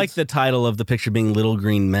dudes. I like the title of the picture being Little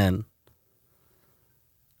Green Men.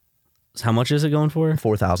 So how much is it going for?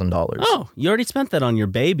 $4,000. Oh, you already spent that on your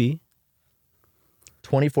baby.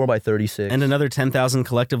 24 by 36. And another 10,000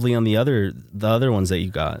 collectively on the other ones that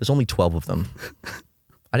you got. There's only 12 of them.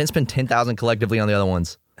 I didn't spend 10,000 collectively on the other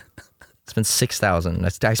ones. I spent 6,000.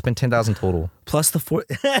 I spent 10,000 total. Plus the 4.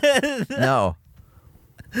 No.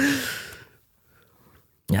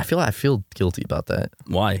 Yeah, I feel guilty about that.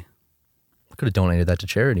 Why? I could have donated that to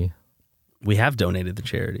charity. We have donated to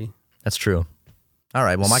charity. That's true. All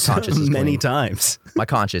right. Well, my conscience is many clean. times. My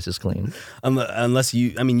conscience is clean. Unless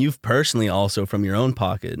you've personally also from your own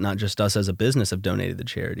pocket, not just us as a business, have donated to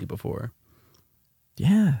charity before.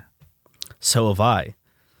 Yeah. So have I.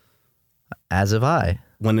 As have I.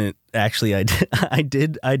 When it actually, I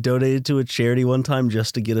donated to a charity one time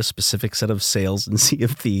just to get a specific set of Sales and Sea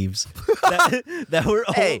of Thieves that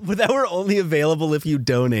were only available if you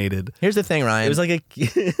donated. Here's the thing, Ryan. It was like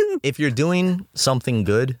if you're doing something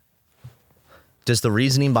good, does the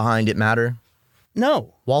reasoning behind it matter?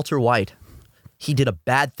 No. Walter White, he did a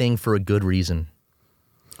bad thing for a good reason.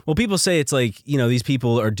 Well, people say it's like, these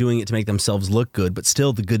people are doing it to make themselves look good, but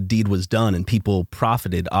still the good deed was done and people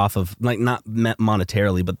profited off of, like, not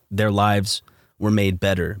monetarily, but their lives were made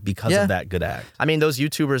better because of that good act. I mean, those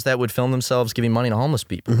YouTubers that would film themselves giving money to homeless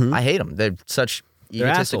people, I hate them. They're such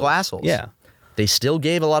egotistical assholes. Yeah. They still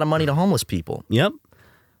gave a lot of money to homeless people. Yep.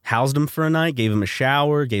 Housed him for a night, gave him a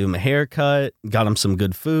shower, gave him a haircut, got him some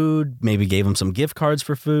good food, maybe gave him some gift cards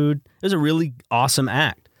for food. It was a really awesome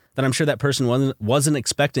act that I'm sure that person wasn't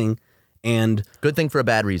expecting. And good thing for a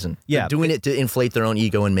bad reason. Yeah. They're doing it to inflate their own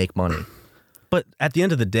ego and make money. But at the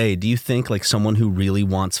end of the day, do you think like someone who really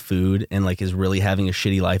wants food and like is really having a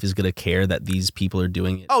shitty life is going to care that these people are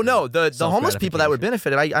doing it? Oh no, the homeless people that would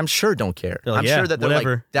benefit, I'm sure don't care. Like, I'm sure that they're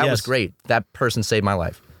whatever. like, that was great. That person saved my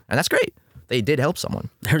life. And that's great. They did help someone.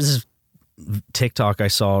 There's this TikTok I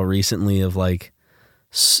saw recently of like,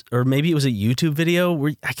 or maybe it was a YouTube video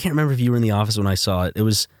where I can't remember if you were in the office when I saw it. It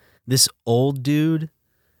was this old dude.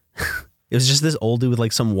 It was just this old dude with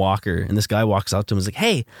like some walker, and this guy walks up to him and is like,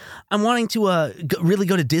 "Hey, I'm wanting to really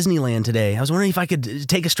go to Disneyland today. I was wondering if I could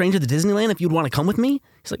take a stranger to Disneyland if you'd want to come with me."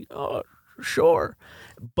 He's like, "Oh, sure."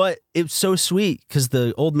 But it's so sweet because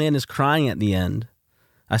the old man is crying at the end.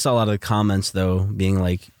 I saw a lot of the comments though being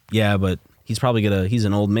like, "Yeah, but he's probably he's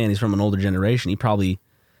an old man. He's from an older generation. He probably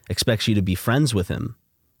expects you to be friends with him,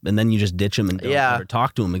 and then you just ditch him and don't ever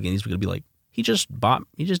talk to him again. He's going to be like, he just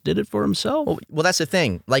did it for himself." Well, that's the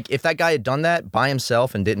thing. Like, if that guy had done that by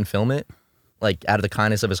himself and didn't film it, like, out of the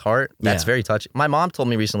kindness of his heart, that's very touching. My mom told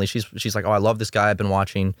me recently, she's like, "Oh, I love this guy I've been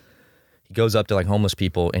watching. He goes up to, like, homeless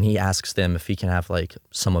people, and he asks them if he can have, like,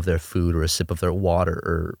 some of their food or a sip of their water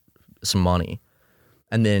or some money.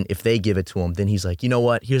 And then if they give it to him, then he's like, you know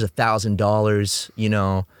what? Here's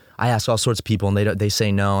 $1,000, I ask all sorts of people, and they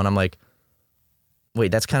say no. And I'm like,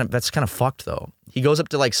 wait, that's kind of fucked though. He goes up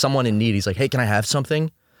to like someone in need. He's like, "Hey, can I have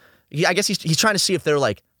something?" I guess he's trying to see if they're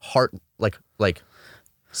like like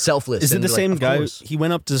selfless. Is it the same guy? Course. He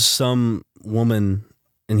went up to some woman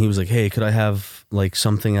and he was like, "Hey, could I have like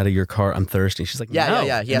something out of your car? I'm thirsty." She's like, "No."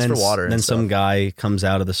 Yeah. He asked for water. And then some guy comes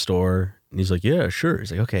out of the store and he's like, "Yeah, sure."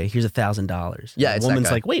 He's like, "Okay, here's $1,000." Yeah, the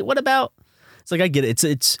woman's like, "Wait, what about?" It's like, I get it.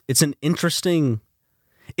 It's an interesting.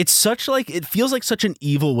 It's such like, it feels like such an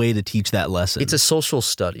evil way to teach that lesson. It's a social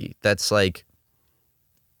study that's like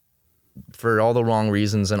for all the wrong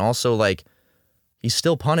reasons, and also like he's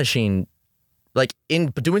still punishing, like in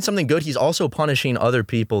doing something good, he's also punishing other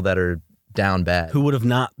people that are down bad. Who would have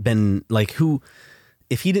not been like, who,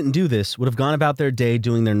 if he didn't do this, would have gone about their day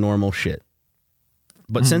doing their normal shit.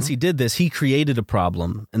 But since he did this, he created a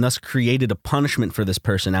problem and thus created a punishment for this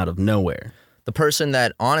person out of nowhere. The person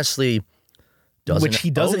that honestly doesn't, which he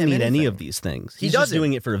doesn't need any of these things. He's just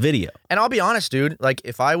doing it for a video. And I'll be honest, dude, like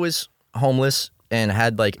if I was homeless and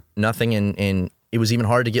had like nothing and it was even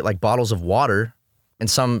hard to get like bottles of water and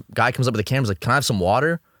some guy comes up with a camera and is like, "Can I have some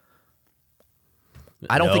water?"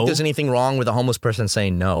 I don't think there's anything wrong with a homeless person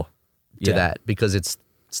saying no to that because it's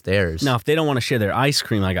theirs. Now, if they don't want to share their ice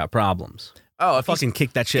cream, I got problems. Oh, if fucking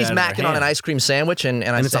kick that shit he's out of their macking on an hand. ice cream sandwich and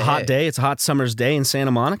it's a hot day. It's a hot summer's day in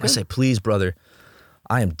Santa Monica. I say, "Please, brother,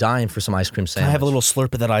 I am dying for some ice cream sandwich. Can I have a little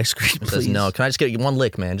slurp of that ice cream, He please?" says, "No. Can I just get one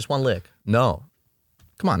lick, man? Just one lick." No.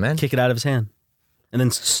 Come on, man. Kick it out of his hand. And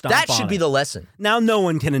then stomp That on should it. be the lesson. Now no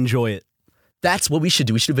one can enjoy it. That's what we should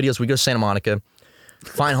do. We should do videos. We go to Santa Monica,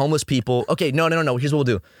 find homeless people. Okay, no. Here's what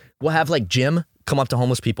we'll do. We'll have like Jim come up to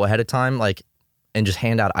homeless people ahead of time, like, and just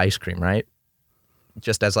hand out ice cream, right?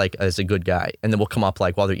 Just as a good guy. And then we'll come up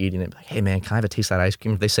like while they're eating it, like, "Hey man, can I have a taste of that ice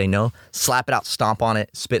cream?" If they say no, slap it out, stomp on it,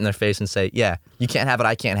 spit in their face and say, "Yeah, you can't have it,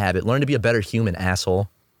 I can't have it. Learn to be a better human, asshole."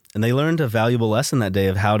 And they learned a valuable lesson that day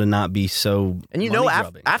of how to not be so And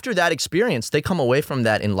after that experience, they come away from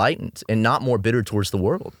that enlightened and not more bitter towards the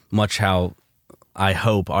world. Much how I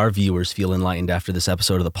hope our viewers feel enlightened after this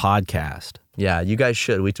episode of the podcast. Yeah, you guys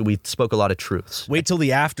should. We spoke a lot of truths. Wait till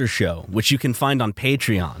the after show, which you can find on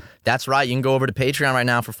Patreon. That's right. You can go over to Patreon right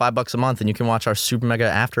now for $5 a month, and you can watch our super mega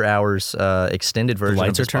after hours extended version. The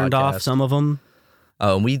lights of are this turned podcast. off. Some of them.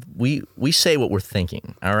 We say what we're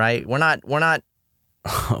thinking. All right, we're not.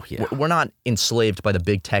 Oh yeah, We're not enslaved by the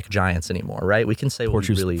big tech giants anymore, right? We can say what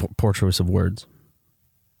we really. Poor choice of words.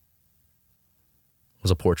 Was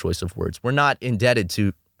a poor choice of words. We're not indebted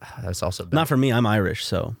to. That's also bad. Not for me. I'm Irish,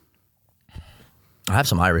 so. I have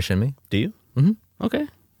some Irish in me. Do you? Mm-hmm. Okay.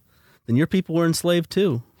 Then your people were enslaved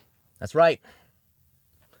too. That's right.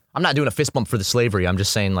 I'm not doing a fist bump for the slavery. I'm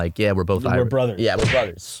just saying, like, yeah, we're both Irish. We're brothers. Yeah, we're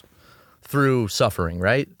brothers. Through suffering,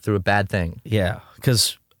 right? Through a bad thing. Yeah,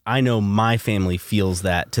 because I know my family feels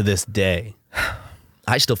that to this day.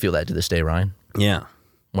 I still feel that to this day, Ryan. Yeah.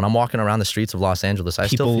 When I'm walking around the streets of Los Angeles, I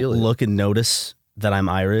still feel it. People look and notice that I'm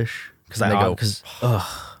Irish because got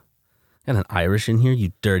an Irish in here,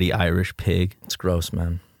 you dirty Irish pig. It's gross,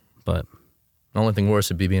 man. But the only thing worse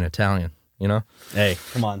would be being Italian, you know? Hey,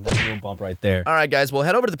 come on, that's a little bump right there. All right, guys. Well,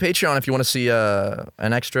 head over to the Patreon if you want to see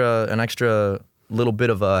an extra little bit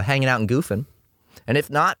of hanging out and goofing. And if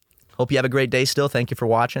not, hope you have a great day still. Thank you for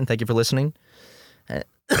watching. Thank you for listening.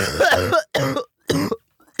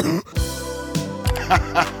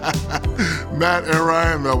 Matt and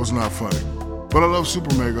Ryan, that was not funny. But I love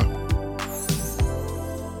Super Mega.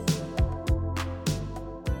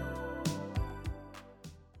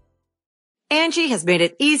 Angie has made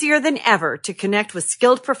it easier than ever to connect with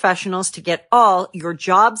skilled professionals to get all your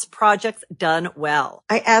jobs projects done well.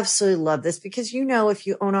 I absolutely love this because, you know, if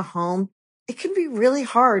you own a home, it can be really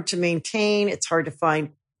hard to maintain. It's hard to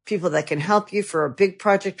find people that can help you for a big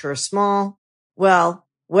project or a small. Well,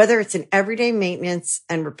 whether it's in everyday maintenance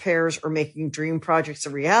and repairs or making dream projects a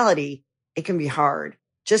reality, it can be hard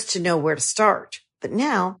just to know where to start. But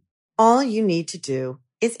now all you need to do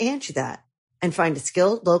is Angie that and find a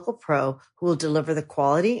skilled local pro who will deliver the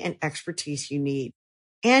quality and expertise you need.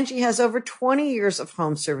 Angie has over 20 years of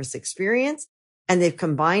home service experience, and they've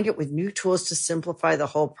combined it with new tools to simplify the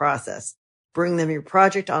whole process. Bring them your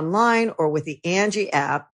project online or with the Angie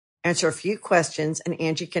app, answer a few questions, and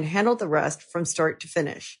Angie can handle the rest from start to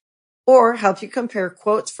finish. Or help you compare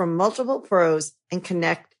quotes from multiple pros and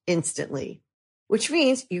connect instantly, which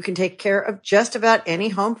means you can take care of just about any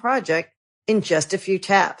home project in just a few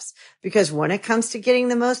taps. Because when it comes to getting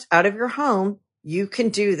the most out of your home, you can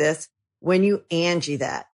do this when you Angie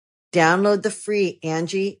that. Download the free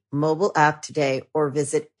Angie mobile app today or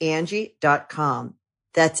visit Angie.com.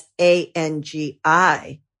 That's ANGI.com.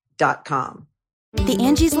 The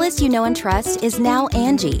Angie's List you know and trust is now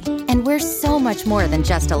Angie, and we're so much more than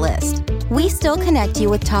just a list. We still connect you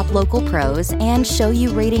with top local pros and show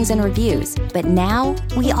you ratings and reviews, but now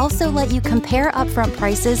we also let you compare upfront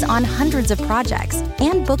prices on hundreds of projects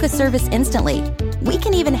and book a service instantly. We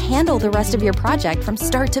can even handle the rest of your project from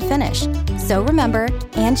start to finish. So remember,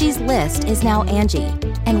 Angie's List is now Angie,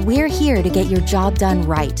 and we're here to get your job done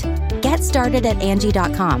right. Get started at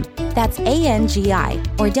Angie.com. That's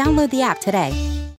ANGI, or download the app today.